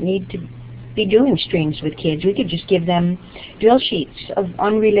 we don't need to be doing strings with kids. We could just give them drill sheets of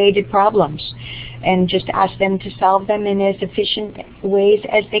unrelated problems and just ask them to solve them in as efficient ways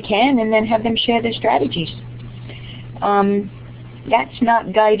as they can, and then have them share their strategies. That's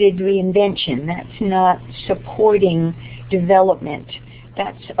not guided reinvention. That's not supporting development.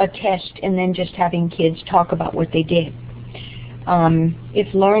 That's a test and then just having kids talk about what they did.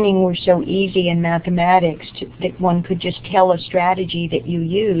 If learning were so easy in mathematics that one could just tell a strategy that you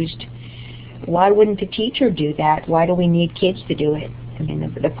used, why wouldn't the teacher do that? Why do we need kids to do it? I mean,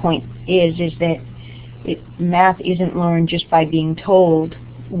 the point is that math isn't learned just by being told.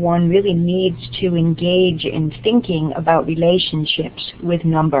 One really needs to engage in thinking about relationships with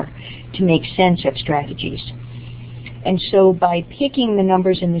number to make sense of strategies. And so by picking the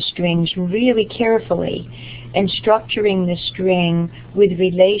numbers in the strings really carefully and structuring the string with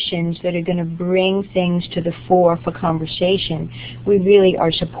relations that are going to bring things to the fore for conversation, we really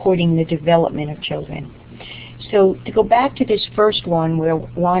are supporting the development of children. So to go back to this first one where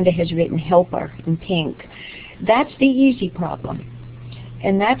Wanda has written helper in pink, that's the easy problem.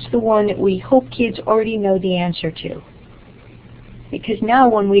 And that's the one that we hope kids already know the answer to. Because now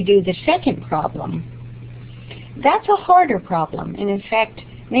when we do the second problem, that's a harder problem. And in fact,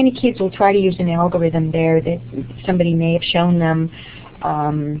 many kids will try to use an algorithm there that somebody may have shown them,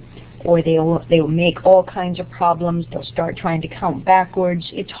 or they'll make all kinds of problems. They'll start trying to count backwards.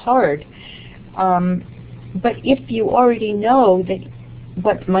 It's hard. But if you already know that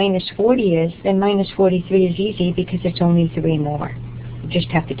what minus 40 is, then minus 43 is easy because it's only 3 more. You just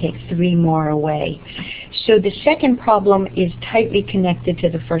have to take 3 more away. So the second problem is tightly connected to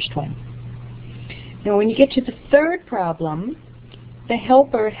the first one. Now when you get to the third problem, the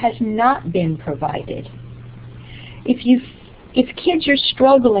helper has not been provided. If kids are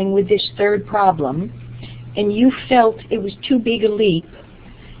struggling with this third problem and you felt it was too big a leap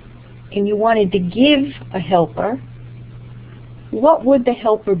and you wanted to give a helper, what would the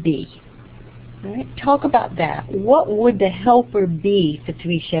helper be? All right, talk about that. What would the helper be for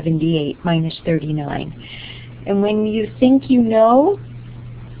 378 minus 39? And when you think you know,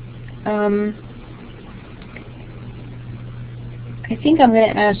 I think I'm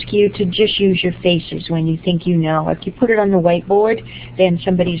going to ask you to just use your faces when you think you know. If you put it on the whiteboard, then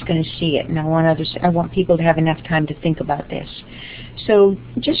somebody's going to see it, and I want people to have enough time to think about this. So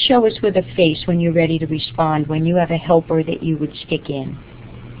just show us with a face when you're ready to respond, when you have a helper that you would stick in.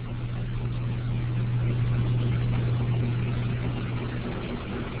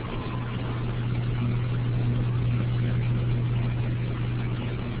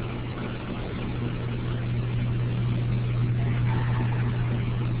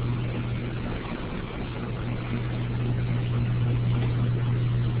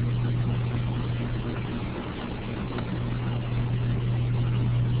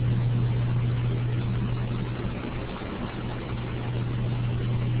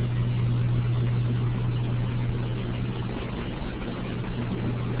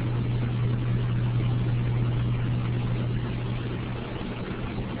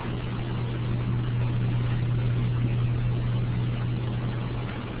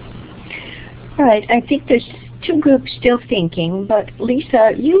 All right, I think there's two groups still thinking, but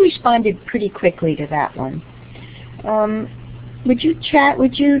Lisa, you responded pretty quickly to that one. Would you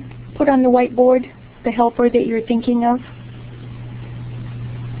put on the whiteboard the helper that you're thinking of?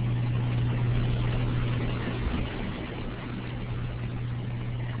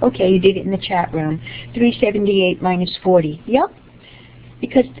 Okay, you did it in the chat room. 378 minus 40. Yep.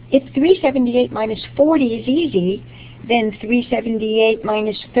 Because if 378 minus 40 is easy, then 378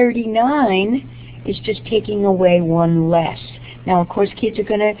 minus 39 is just taking away one less. Now, of course, kids are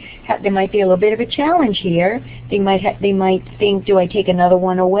going to have, there might be a little bit of a challenge here. They might think, do I take another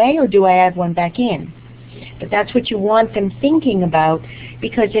one away or do I add one back in? But that's what you want them thinking about,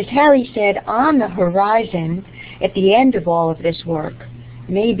 because as Harry said, on the horizon, at the end of all of this work,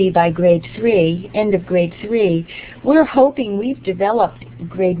 maybe by grade 3, end of grade 3, we're hoping we've developed,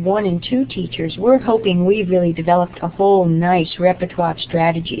 grade 1 and 2 teachers, we're hoping we've really developed a whole nice repertoire of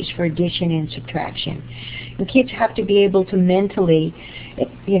strategies for addition and subtraction. And kids have to be able to mentally,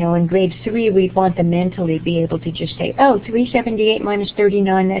 you know, in grade 3 we'd want them mentally be able to just say, oh, 378 minus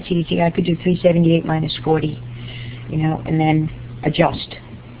 39, that's easy, I could do 378 minus 40, you know, and then adjust.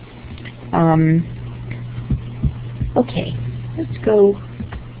 Okay, let's go.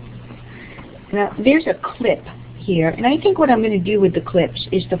 Now, there's a clip here, and I think what I'm going to do with the clips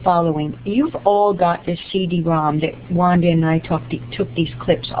is the following. You've all got this CD-ROM that Wanda and I took these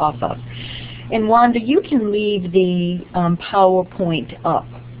clips off of. And Wanda, you can leave the PowerPoint up,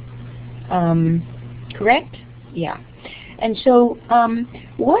 correct? Yeah. And so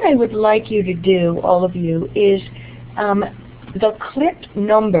what I would like you to do, all of you, is the clip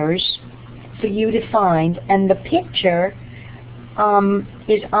numbers for you to find, and the picture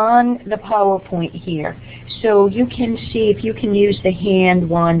is on the PowerPoint here. So you can see, if you can use the hand,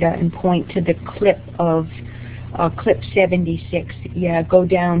 Wanda, and point to the clip of clip 76. Yeah, go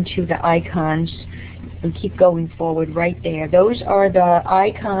down to the icons and keep going forward right there. Those are the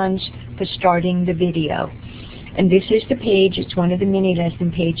icons for starting the video. And this is the page, it's one of the mini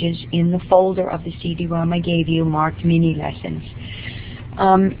lesson pages in the folder of the CD-ROM I gave you, marked mini lessons.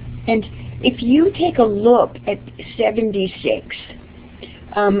 And if you take a look at 76,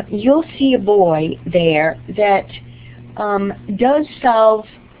 you'll see a boy there that does solve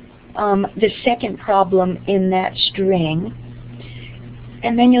the second problem in that string.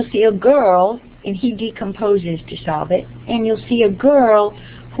 And then you'll see a girl, and he decomposes to solve it. And you'll see a girl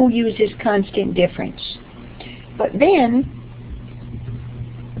who uses constant difference. But then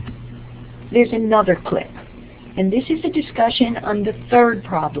there's another clip. And this is a discussion on the third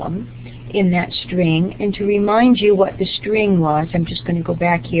problem in that string. And to remind you what the string was, I'm just going to go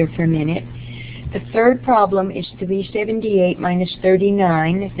back here for a minute. The third problem is 378 minus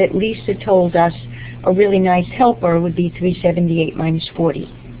 39 that Lisa told us a really nice helper would be 378 minus 40.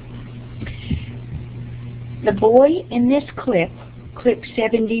 The boy in this clip, clip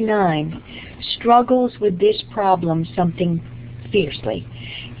 79, struggles with this problem something fiercely.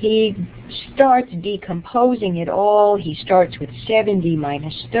 He starts decomposing it all. He starts with 70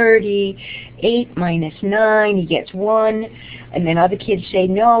 minus 30, 8 minus 9, he gets 1, and then other kids say,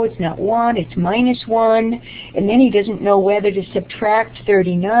 no, it's not 1, it's minus 1, and then he doesn't know whether to subtract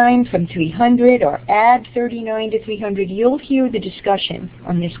 39 from 300 or add 39 to 300. You'll hear the discussion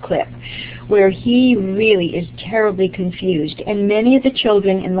on this clip where he really is terribly confused, and many of the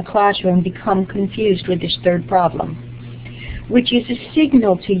children in the classroom become confused with this third problem, which is a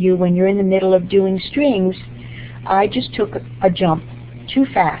signal to you when you're in the middle of doing strings I just took a jump too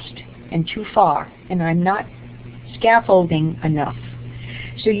fast and too far, and I'm not scaffolding enough.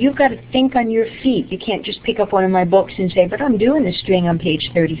 So you've got to think on your feet. You can't just pick up one of my books and say, but I'm doing the string on page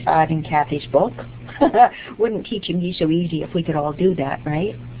 35 in Cathy's book. Wouldn't teaching be so easy if we could all do that,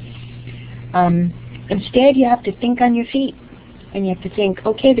 right? Instead, you have to think on your feet. And you have to think,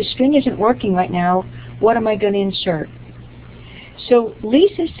 okay, the string isn't working right now. What am I going to insert? So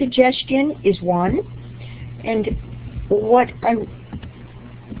Lisa's suggestion is one. And what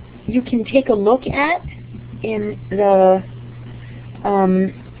you can take a look at in the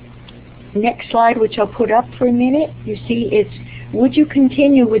next slide, which I'll put up for a minute, you see it's, would you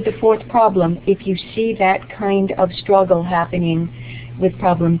continue with the fourth problem if you see that kind of struggle happening with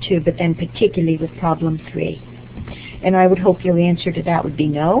problem 2, but then particularly with problem 3? And I would hope your answer to that would be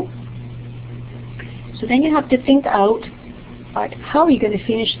no. So then you have to think out, how are you going to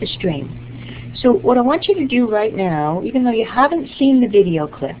finish the string? So what I want you to do right now, even though you haven't seen the video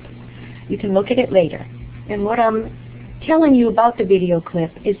clip, you can look at it later. And what I'm telling you about the video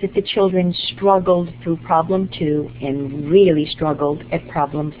clip is that the children struggled through problem 2 and really struggled at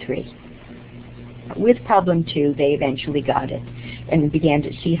problem 3. With problem 2, they eventually got it and began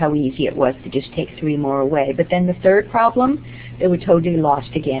to see how easy it was to just take 3 more away. But then the third problem, they were totally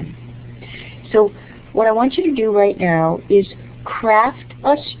lost again. So what I want you to do right now is craft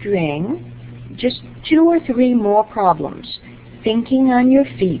a string, just 2 or 3 more problems, thinking on your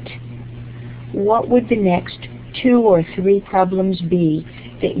feet. What would the next 2 or 3 problems be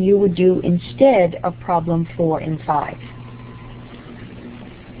that you would do instead of problem 4 and 5?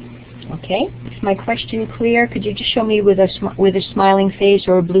 Okay, is my question clear? Could you just show me with a smiling face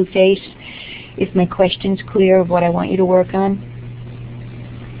or a blue face if my question's clear of what I want you to work on?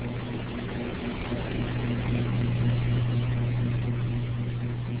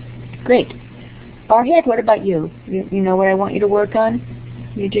 Great. Barhead, what about you? You know what I want you to work on?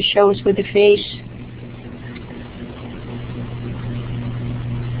 You just show us with a face.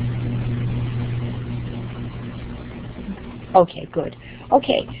 Okay, good.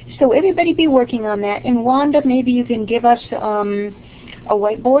 Okay, so everybody be working on that. And Wanda, maybe you can give us a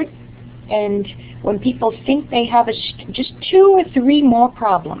whiteboard. And when people think they have just 2 or 3 more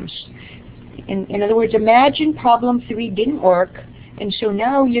problems. In other words, imagine problem 3 didn't work. And so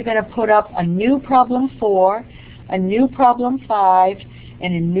now you're going to put up a new problem 4, a new problem 5,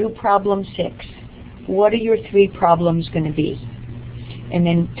 and a new problem 6. What are your 3 problems going to be? And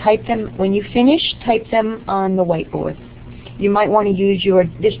then type them, when you finish, type them on the whiteboard. You might want to use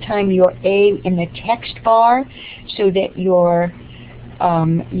this time your A in the text bar so that your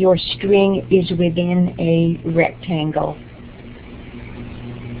string is within a rectangle.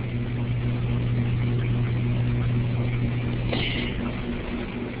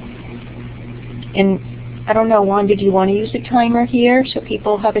 And I don't know, Wanda, do you want to use the timer here so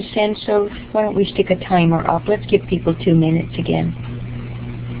people have a sense of, why don't we stick a timer up? Let's give people 2 minutes again.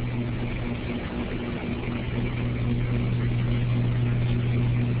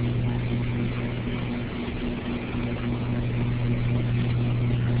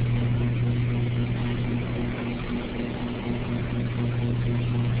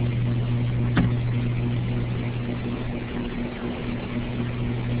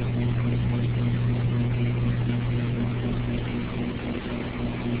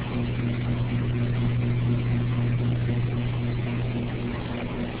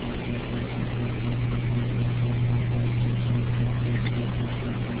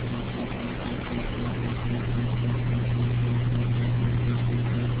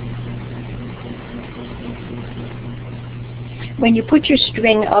 When you put your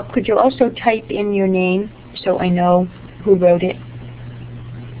string up, could you also type in your name so I know who wrote it?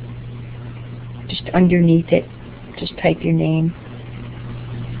 Just underneath it, just type your name.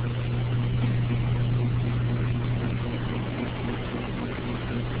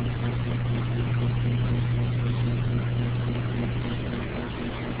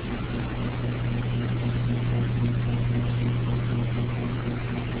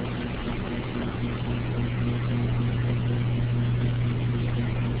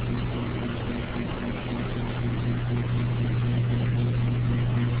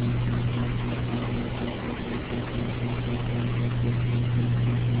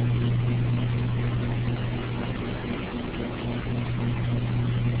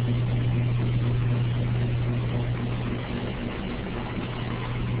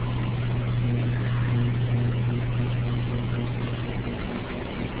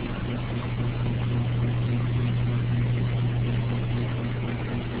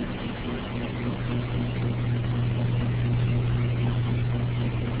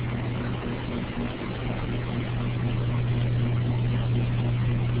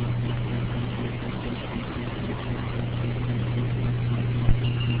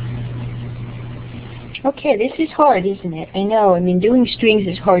 Okay, this is hard, isn't it? I know. I mean, doing strings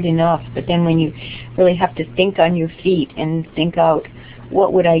is hard enough, but then when you really have to think on your feet and think out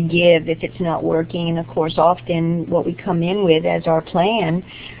what would I give if it's not working, and of course often what we come in with as our plan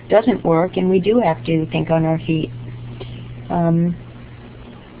doesn't work, and we do have to think on our feet.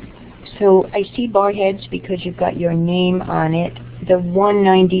 So I see bar heads because you've got your name on it. The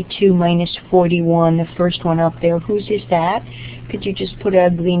 192 minus 41, the first one up there, whose is that? Could you just put a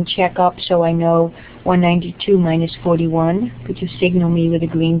green check up so I know 192 minus 41? Could you signal me with a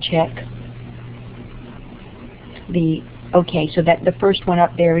green check? Okay, so that the first one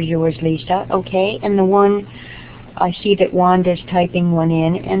up there is yours, Lisa. Okay, and the one, I see that Wanda's typing one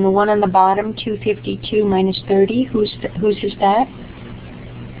in, and the one on the bottom, 252 minus 30, whose is that?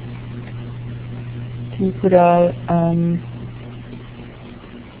 Can you put a,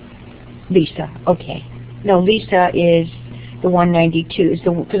 Lisa, okay. No, Lisa is the 192, is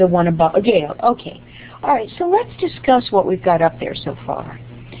for the one above, Gail, okay. All right, so let's discuss what we've got up there so far.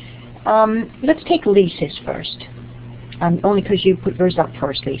 Let's take Lisa's first. Only because you put yours up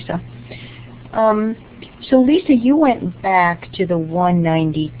first, Lisa. So Lisa, you went back to the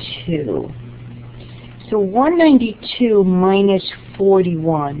 192. So 192 minus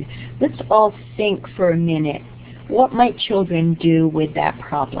 41. Let's all think for a minute. What might children do with that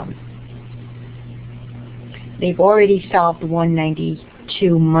problem? They've already solved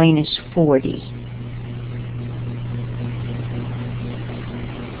 192 minus 40.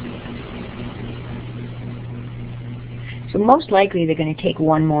 So most likely they're going to take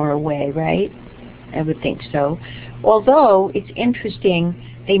one more away, right? I would think so. Although it's interesting,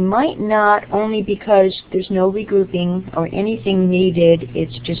 they might not, only because there's no regrouping or anything needed.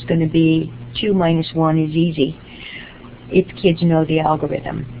 It's just going to be 2 minus 1 is easy if kids know the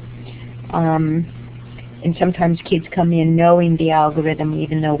algorithm. And sometimes kids come in knowing the algorithm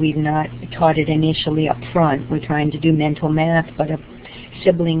even though we've not taught it initially up front. We're trying to do mental math, but a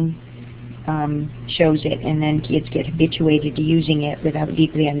sibling shows it, and then kids get habituated to using it without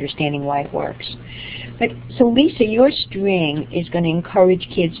deeply understanding why it works. But so Lisa, your string is going to encourage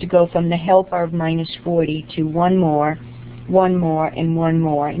kids to go from the help of minus 40 to one more, and one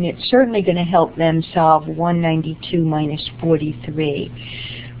more, and it's certainly going to help them solve 192 minus 43.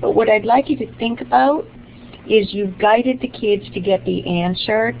 But what I'd like you to think about is you've guided the kids to get the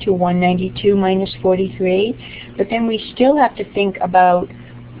answer to 192 minus 43, but then we still have to think about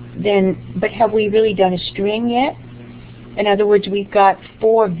but have we really done a string yet? In other words, we've got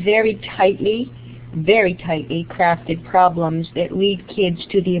 4 very tightly crafted problems that lead kids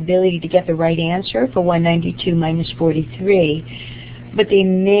to the ability to get the right answer for 192 minus 43, but they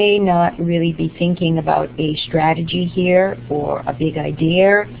may not really be thinking about a strategy here or a big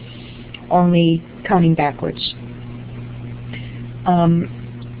idea, only counting backwards.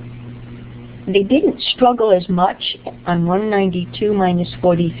 They didn't struggle as much on 192 minus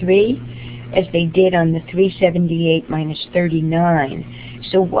 43 as they did on the 378 minus 39.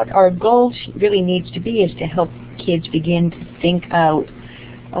 So what our goal really needs to be is to help kids begin to think out,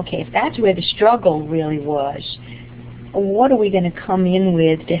 okay, if that's where the struggle really was, what are we going to come in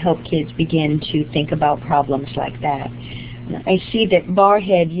with to help kids begin to think about problems like that? I see that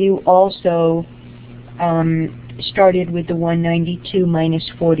Barhead, you also started with the 192 minus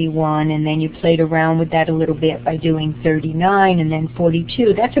 41, and then you played around with that a little bit by doing 39 and then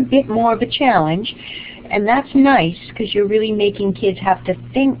 42. That's a bit more of a challenge, and that's nice because you're really making kids have to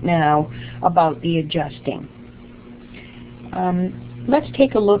think now about the adjusting. Let's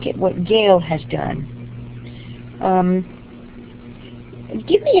take a look at what Gail has done.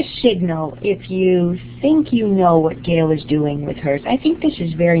 Give me a signal if you think you know what Gail is doing with hers. I think this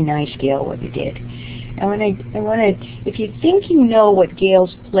is very nice, Gail, what you did. I want to, if you think you know what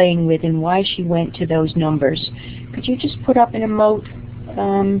Gail's playing with and why she went to those numbers, could you just put up an emote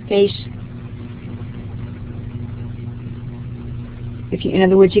face? In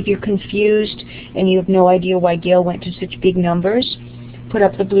other words, if you're confused and you have no idea why Gail went to such big numbers, put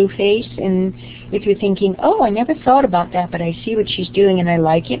up the blue face. And if you're thinking, oh, I never thought about that, but I see what she's doing and I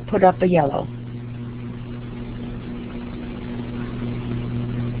like it, put up a yellow.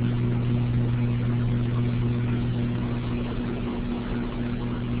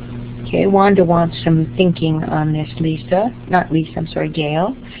 Okay, Wanda wants some thinking on this, Lisa. Not Lisa, I'm sorry,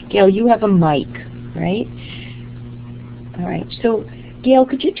 Gail. Gail, you have a mic, right? All right, so Gail,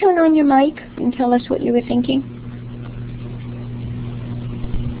 could you turn on your mic and tell us what you were thinking?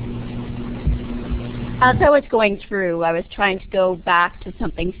 As I was going through, I was trying to go back to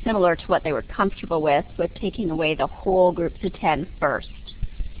something similar to what they were comfortable with taking away the whole groups of 10 first.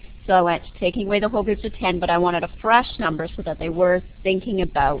 So I went to taking away the whole groups of 10, but I wanted a fresh number so that they were thinking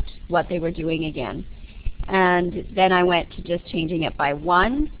about what they were doing again. And then I went to just changing it by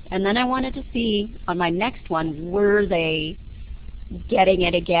 1. And then I wanted to see on my next one, were they getting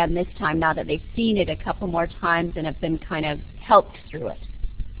it again this time now that they've seen it a couple more times and have been kind of helped through it.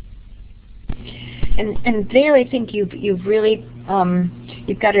 And there I think you've really,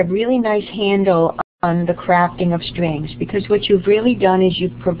 you've got a really nice handle on the crafting of strings, because what you've really done is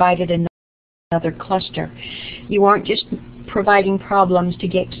you've provided another cluster. You aren't just providing problems to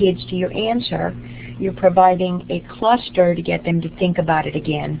get kids to your answer, you're providing a cluster to get them to think about it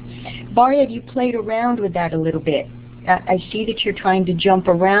again. Barry, have you played around with that a little bit? I see that you're trying to jump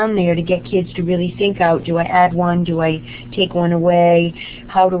around there to get kids to really think out, do I add one, do I take one away,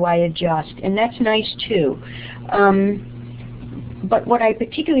 how do I adjust? And that's nice too. But what I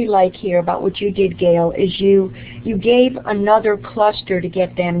particularly like here about what you did, Gail, is you gave another cluster to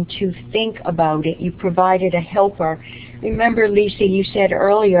get them to think about it. You provided a helper. Remember, Lisa, you said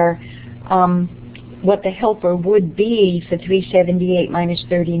earlier what the helper would be for 378 minus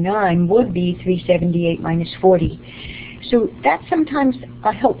 39 would be 378 minus 40. So that's sometimes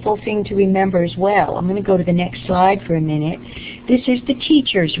a helpful thing to remember as well. I'm going to go to the next slide for a minute. This is the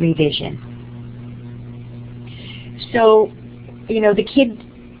teacher's revision. So, you know, the kid,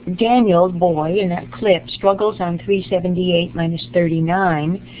 Daniel, boy, in that clip, struggles on 378 minus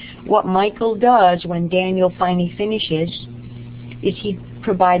 39. What Michael does when Daniel finally finishes is he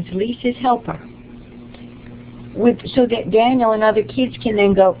provides Lisa's helper, so that Daniel and other kids can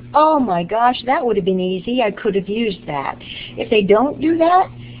then go, oh my gosh, that would have been easy, I could have used that. If they don't do that,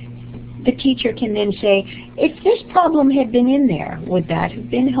 the teacher can then say, if this problem had been in there, would that have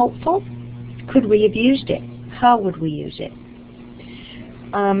been helpful? Could we have used it? How would we use it?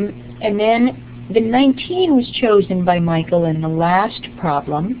 And then the 19 was chosen by Michael in the last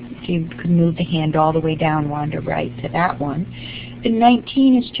problem. If you could move the hand all the way down, Wanda, right to that one. The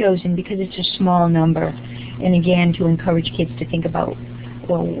 19 is chosen because it's a small number. And again, to encourage kids to think about,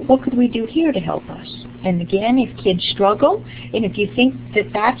 well, what could we do here to help us? And again, if kids struggle, and if you think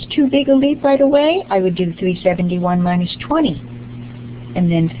that that's too big a leap right away, I would do 371 minus 20, and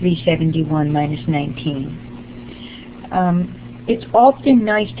then 371 minus 19. It's often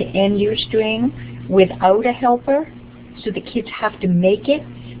nice to end your string without a helper, so the kids have to make it.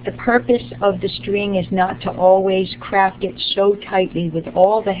 The purpose of the string is not to always craft it so tightly with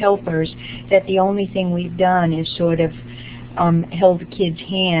all the helpers that the only thing we've done is sort of held the kid's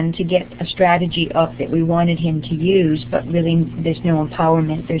hand to get a strategy up that we wanted him to use, but really there's no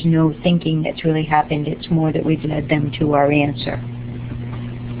empowerment, there's no thinking that's really happened. It's more that we've led them to our answer.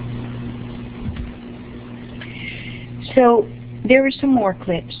 So there are some more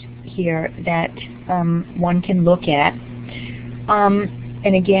clips here that one can look at.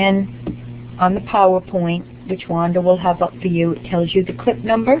 And again, on the PowerPoint, which Wanda will have up for you, it tells you the clip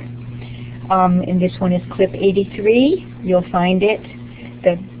number. And this one is clip 83. You'll find it.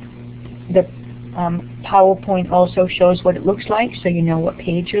 The PowerPoint also shows what it looks like, so you know what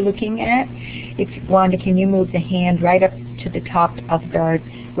page you're looking at. Wanda, can you move the hand right up to the top of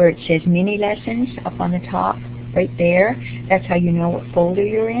where it says mini lessons up on the top, right there? That's how you know what folder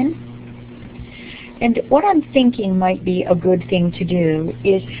you're in. And what I'm thinking might be a good thing to do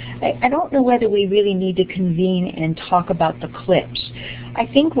is, I don't know whether we really need to convene and talk about the clips. I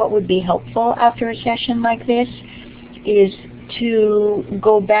think what would be helpful after a session like this is to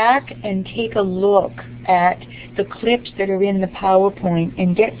go back and take a look at the clips that are in the PowerPoint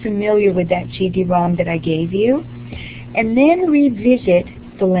and get familiar with that CD-ROM that I gave you, and then revisit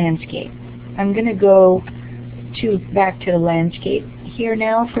the landscape. I'm going to go back to the landscape here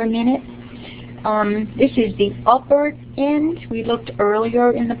now for a minute. This is the upper end. We looked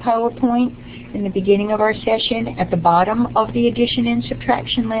earlier in the PowerPoint, in the beginning of our session, at the bottom of the addition and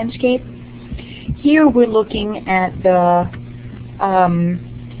subtraction landscape. Here we're looking at the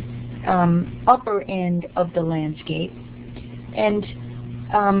upper end of the landscape. And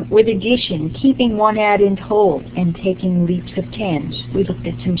with addition, keeping one addend whole and taking leaps of tens. We looked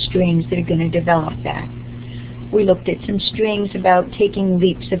at some strings that are going to develop that. We looked at some strings about taking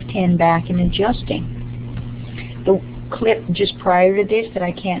leaps of 10 back and adjusting. The clip just prior to this that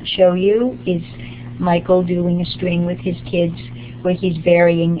I can't show you is Michael doing a string with his kids where he's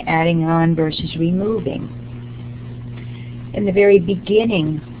varying, adding on versus removing. In the very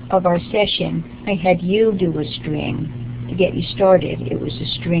beginning of our session, I had you do a string to get you started. It was a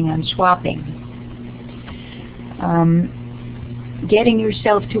string on swapping. Getting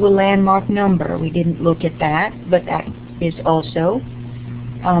yourself to a landmark number. We didn't look at that, but that is also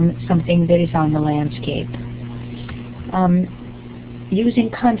something that is on the landscape.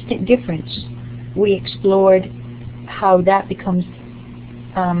 Using constant difference, we explored how that becomes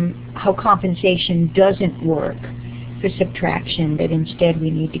how compensation doesn't work for subtraction, that instead we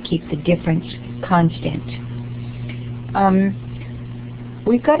need to keep the difference constant.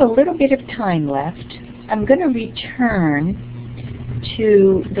 We've got a little bit of time left. I'm going to return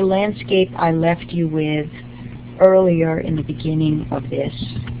to the landscape I left you with earlier in the beginning of this.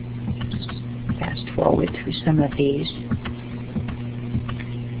 Fast forward through some of these,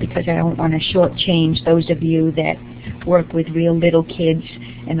 because I don't want to shortchange those of you that work with real little kids,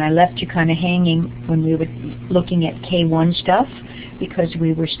 and I left you kind of hanging when we were looking at K-1 stuff, because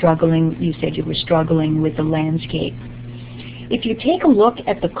we were struggling, you said you were struggling with the landscape. If you take a look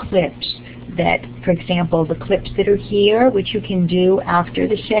at the clips that, for example, the clips that are here, which you can do after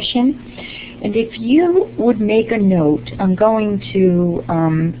the session, and if you would make a note, I'm going to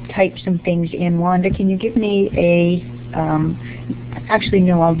type some things in. Wanda, can you give me a, actually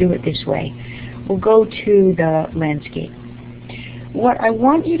no, I'll do it this way. We'll go to the landscape. What I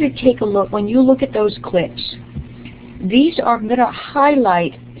want you to take a look, when you look at those clips, these are, I'm going to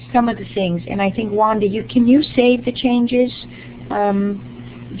highlight some of the things, and I think, Wanda, can you save the changes?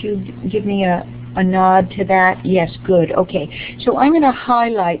 Would you give me a nod to that? Yes, good. Okay. So I'm going to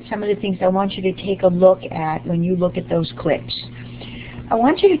highlight some of the things I want you to take a look at when you look at those clips. I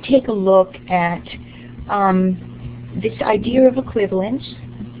want you to take a look at this idea of equivalence,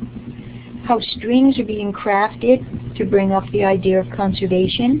 how strings are being crafted to bring up the idea of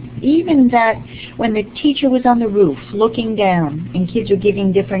conservation, even that when the teacher was on the roof looking down and kids are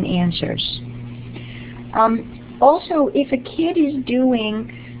giving different answers. Also, if a kid is doing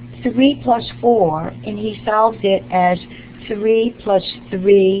 3 plus 4 and he solves it as 3 plus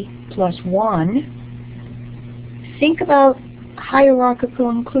 3 plus 1, think about hierarchical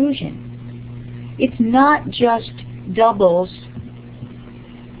inclusion. It's not just doubles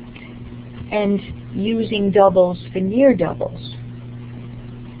and using doubles for near doubles.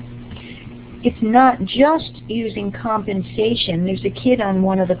 It's not just using compensation. There's a kid on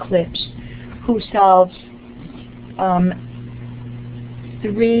one of the clips who solves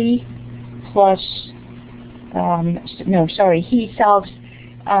 3 plus, he solves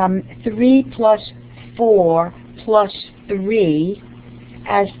 3 plus 4 plus 3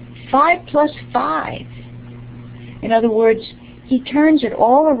 as 5 plus 5. In other words, he turns it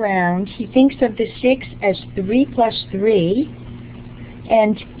all around. He thinks of the 6 as 3 plus 3,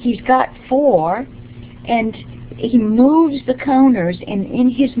 and he's got 4, and he moves the counters, and in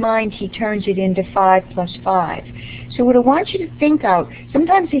his mind he turns it into 5 plus 5. So what I want you to think out,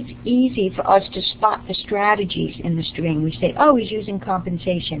 sometimes it's easy for us to spot the strategies in the string. We say, oh, he's using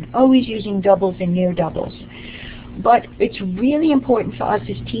compensation. Oh, he's using doubles and near doubles. But it's really important for us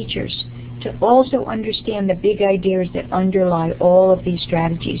as teachers to also understand the big ideas that underlie all of these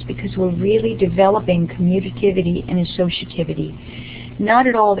strategies, because we're really developing commutativity and associativity. Not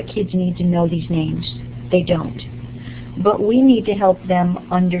at all that kids need to know these names. They don't. But we need to help them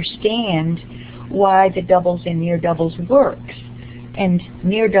understand why the doubles and near doubles works. And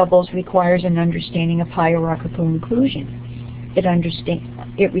near doubles requires an understanding of hierarchical inclusion.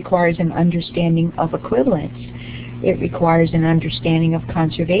 It requires an understanding of equivalence. It requires an understanding of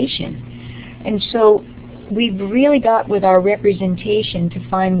conservation. And so we've really got with our representation to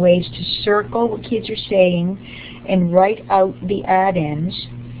find ways to circle what kids are saying and write out the add-ins,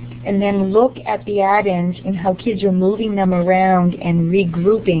 and then look at the add-ins and how kids are moving them around and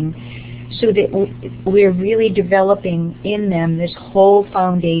regrouping, so that we're really developing in them this whole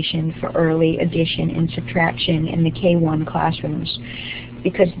foundation for early addition and subtraction in the K-1 classrooms.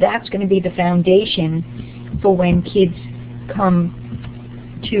 Because that's going to be the foundation for when kids come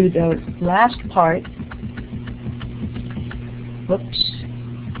to the last part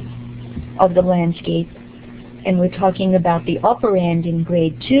of the landscape, and we're talking about the upper end in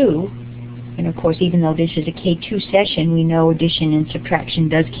grade 2. And of course, even though this is a K-2 session, we know addition and subtraction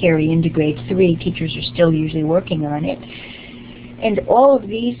does carry into grade 3. Teachers are still usually working on it. And all of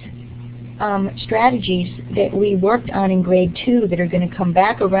these strategies that we worked on in grade 2 that are going to come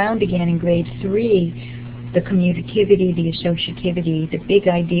back around again in grade 3, the commutativity, the associativity, the big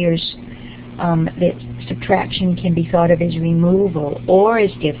ideas that subtraction can be thought of as removal or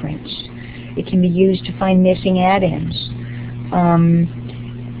as difference. It can be used to find missing add-ins.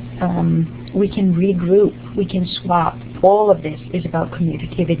 We can regroup, we can swap. All of this is about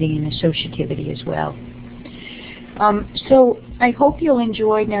commutativity and associativity as well. So I hope you'll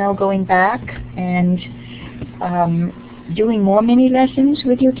enjoy now going back and doing more mini lessons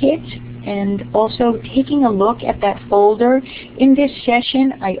with your kids, and also taking a look at that folder. In this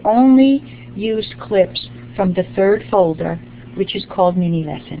session, I only used clips from the 3rd folder, which is called mini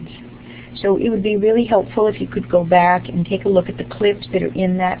lessons. So it would be really helpful if you could go back and take a look at the clips that are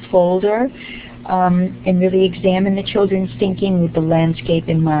in that folder and really examine the children's thinking with the landscape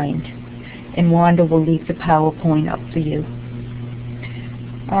in mind. And Wanda will leave the PowerPoint up for you.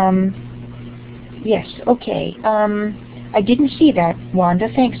 Yes, okay. I didn't see that, Wanda.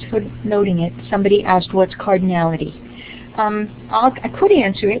 Thanks for noting it. Somebody asked what's cardinality. I could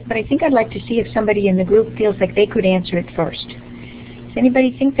answer it, but I think I'd like to see if somebody in the group feels like they could answer it first. Does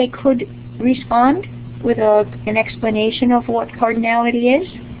anybody think they could respond with an explanation of what cardinality is?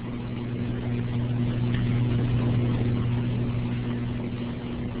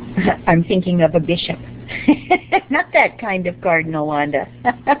 I'm thinking of a bishop. Not that kind of cardinal, Wanda.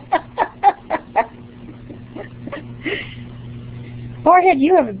 Forehead,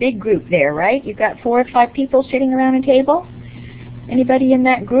 you have a big group there, right? You've got 4 or 5 people sitting around a table. Anybody in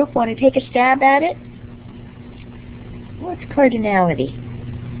that group want to take a stab at it? What's cardinality?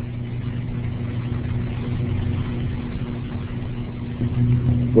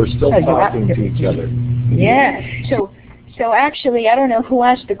 We're still talking to each other. Yeah. So actually, I don't know who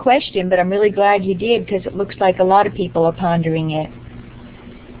asked the question, but I'm really glad you did, because it looks like a lot of people are pondering it.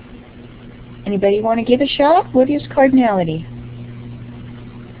 Anybody want to give a shot? What is cardinality?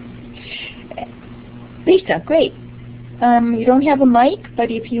 Lisa, great. You don't have a mic,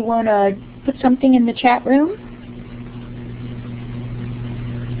 but if you want to put something in the chat room.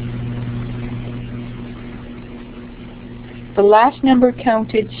 The last number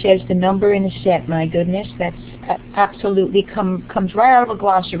counted says the number in a set. My goodness, that's absolutely comes right out of a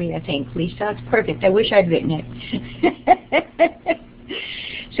glossary, I think. Lisa, it's perfect. I wish I'd written it.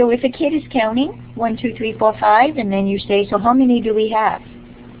 So if a kid is counting 1, 2, 3, 4, 5, and then you say, so how many do we have?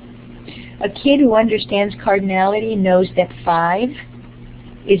 A kid who understands cardinality knows that 5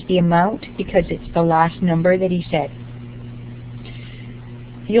 is the amount because it's the last number that he said.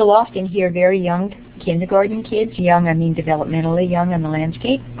 You'll often hear very young kindergarten kids, young, I mean developmentally young on the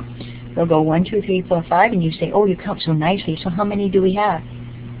landscape. They'll go 1, 2, 3, 4, 5, and you say, oh, you count so nicely, so how many do we have?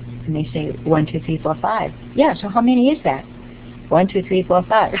 And they say 1, 2, 3, 4, 5. Yeah, so how many is that? 1, 2, 3, 4,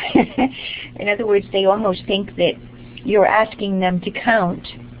 5. In other words, they almost think that you're asking them to count.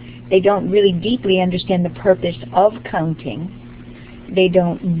 They don't really deeply understand the purpose of counting. They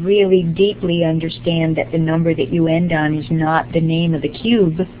don't really deeply understand that the number that you end on is not the name of the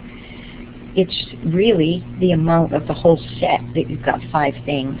cube. It's really the amount of the whole set, that you've got 5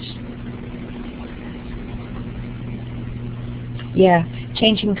 things. Yeah,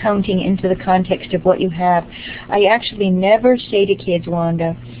 changing counting into the context of what you have. I actually never say to kids,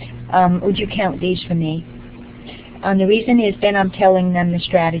 Wanda, would you count these for me? The reason is then I'm telling them the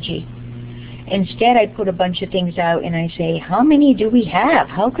strategy. Instead, I put a bunch of things out and I say, how many do we have?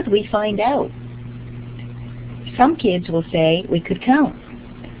 How could we find out? Some kids will say, we could count.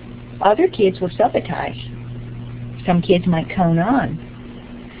 Other kids will sabotage. Some kids might count on.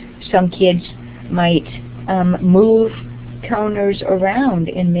 Some kids might move counters around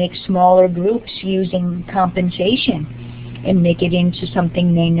and make smaller groups using compensation and make it into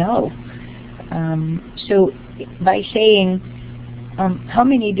something they know. So by saying, how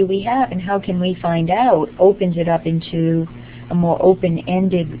many do we have and how can we find out, opens it up into a more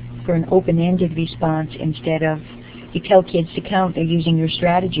open-ended, for an open-ended response instead of, you tell kids to count, they're using your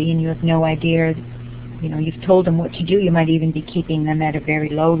strategy and you have no idea, you know, you've told them what to do, you might even be keeping them at a very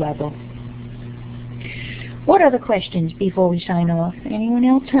low level. What other questions before we sign off? Anyone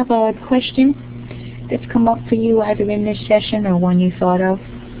else have a question that's come up for you either in this session or one you thought of?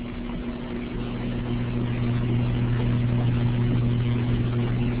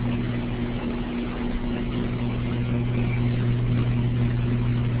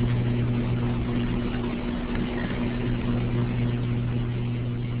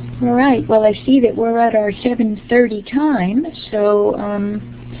 All right, well, I see that we're at our 7:30 time, so,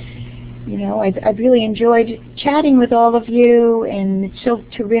 you know, I've really enjoyed chatting with all of you, and it's so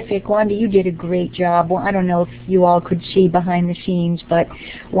terrific. Wanda, you did a great job. Well, I don't know if you all could see behind the scenes, but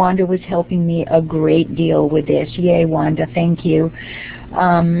Wanda was helping me a great deal with this. Yay, Wanda, thank you.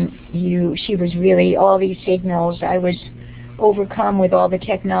 She was really, all these signals, I was overcome with all the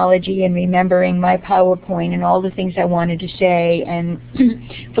technology and remembering my PowerPoint and all the things I wanted to say, and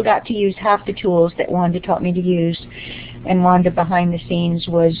forgot to use half the tools that Wanda taught me to use. And Wanda behind the scenes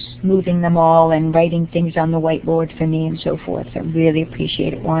was moving them all and writing things on the whiteboard for me and so forth. I really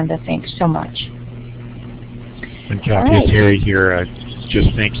appreciate it, Wanda. Thanks so much. And Cathy, it's Harry here.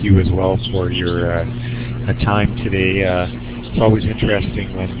 Just thank you as well for your time today. It's always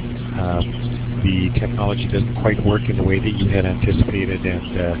interesting when the technology doesn't quite work in the way that you had anticipated,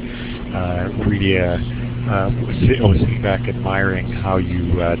 and really was sitting back admiring how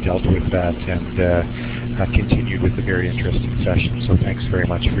you dealt with that and continued with the very interesting session. So thanks very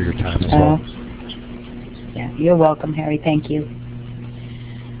much for your time as well. Yeah, you're welcome, Harry. Thank you.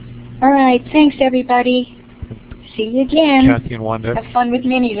 All right. Thanks, everybody. See you again. Cathy and Wanda. Have fun with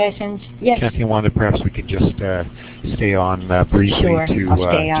mini lessons. Yes. Cathy and Wanda, perhaps we could just stay on briefly Sure, to I'll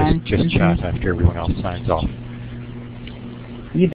stay on. just chat after everyone else signs off.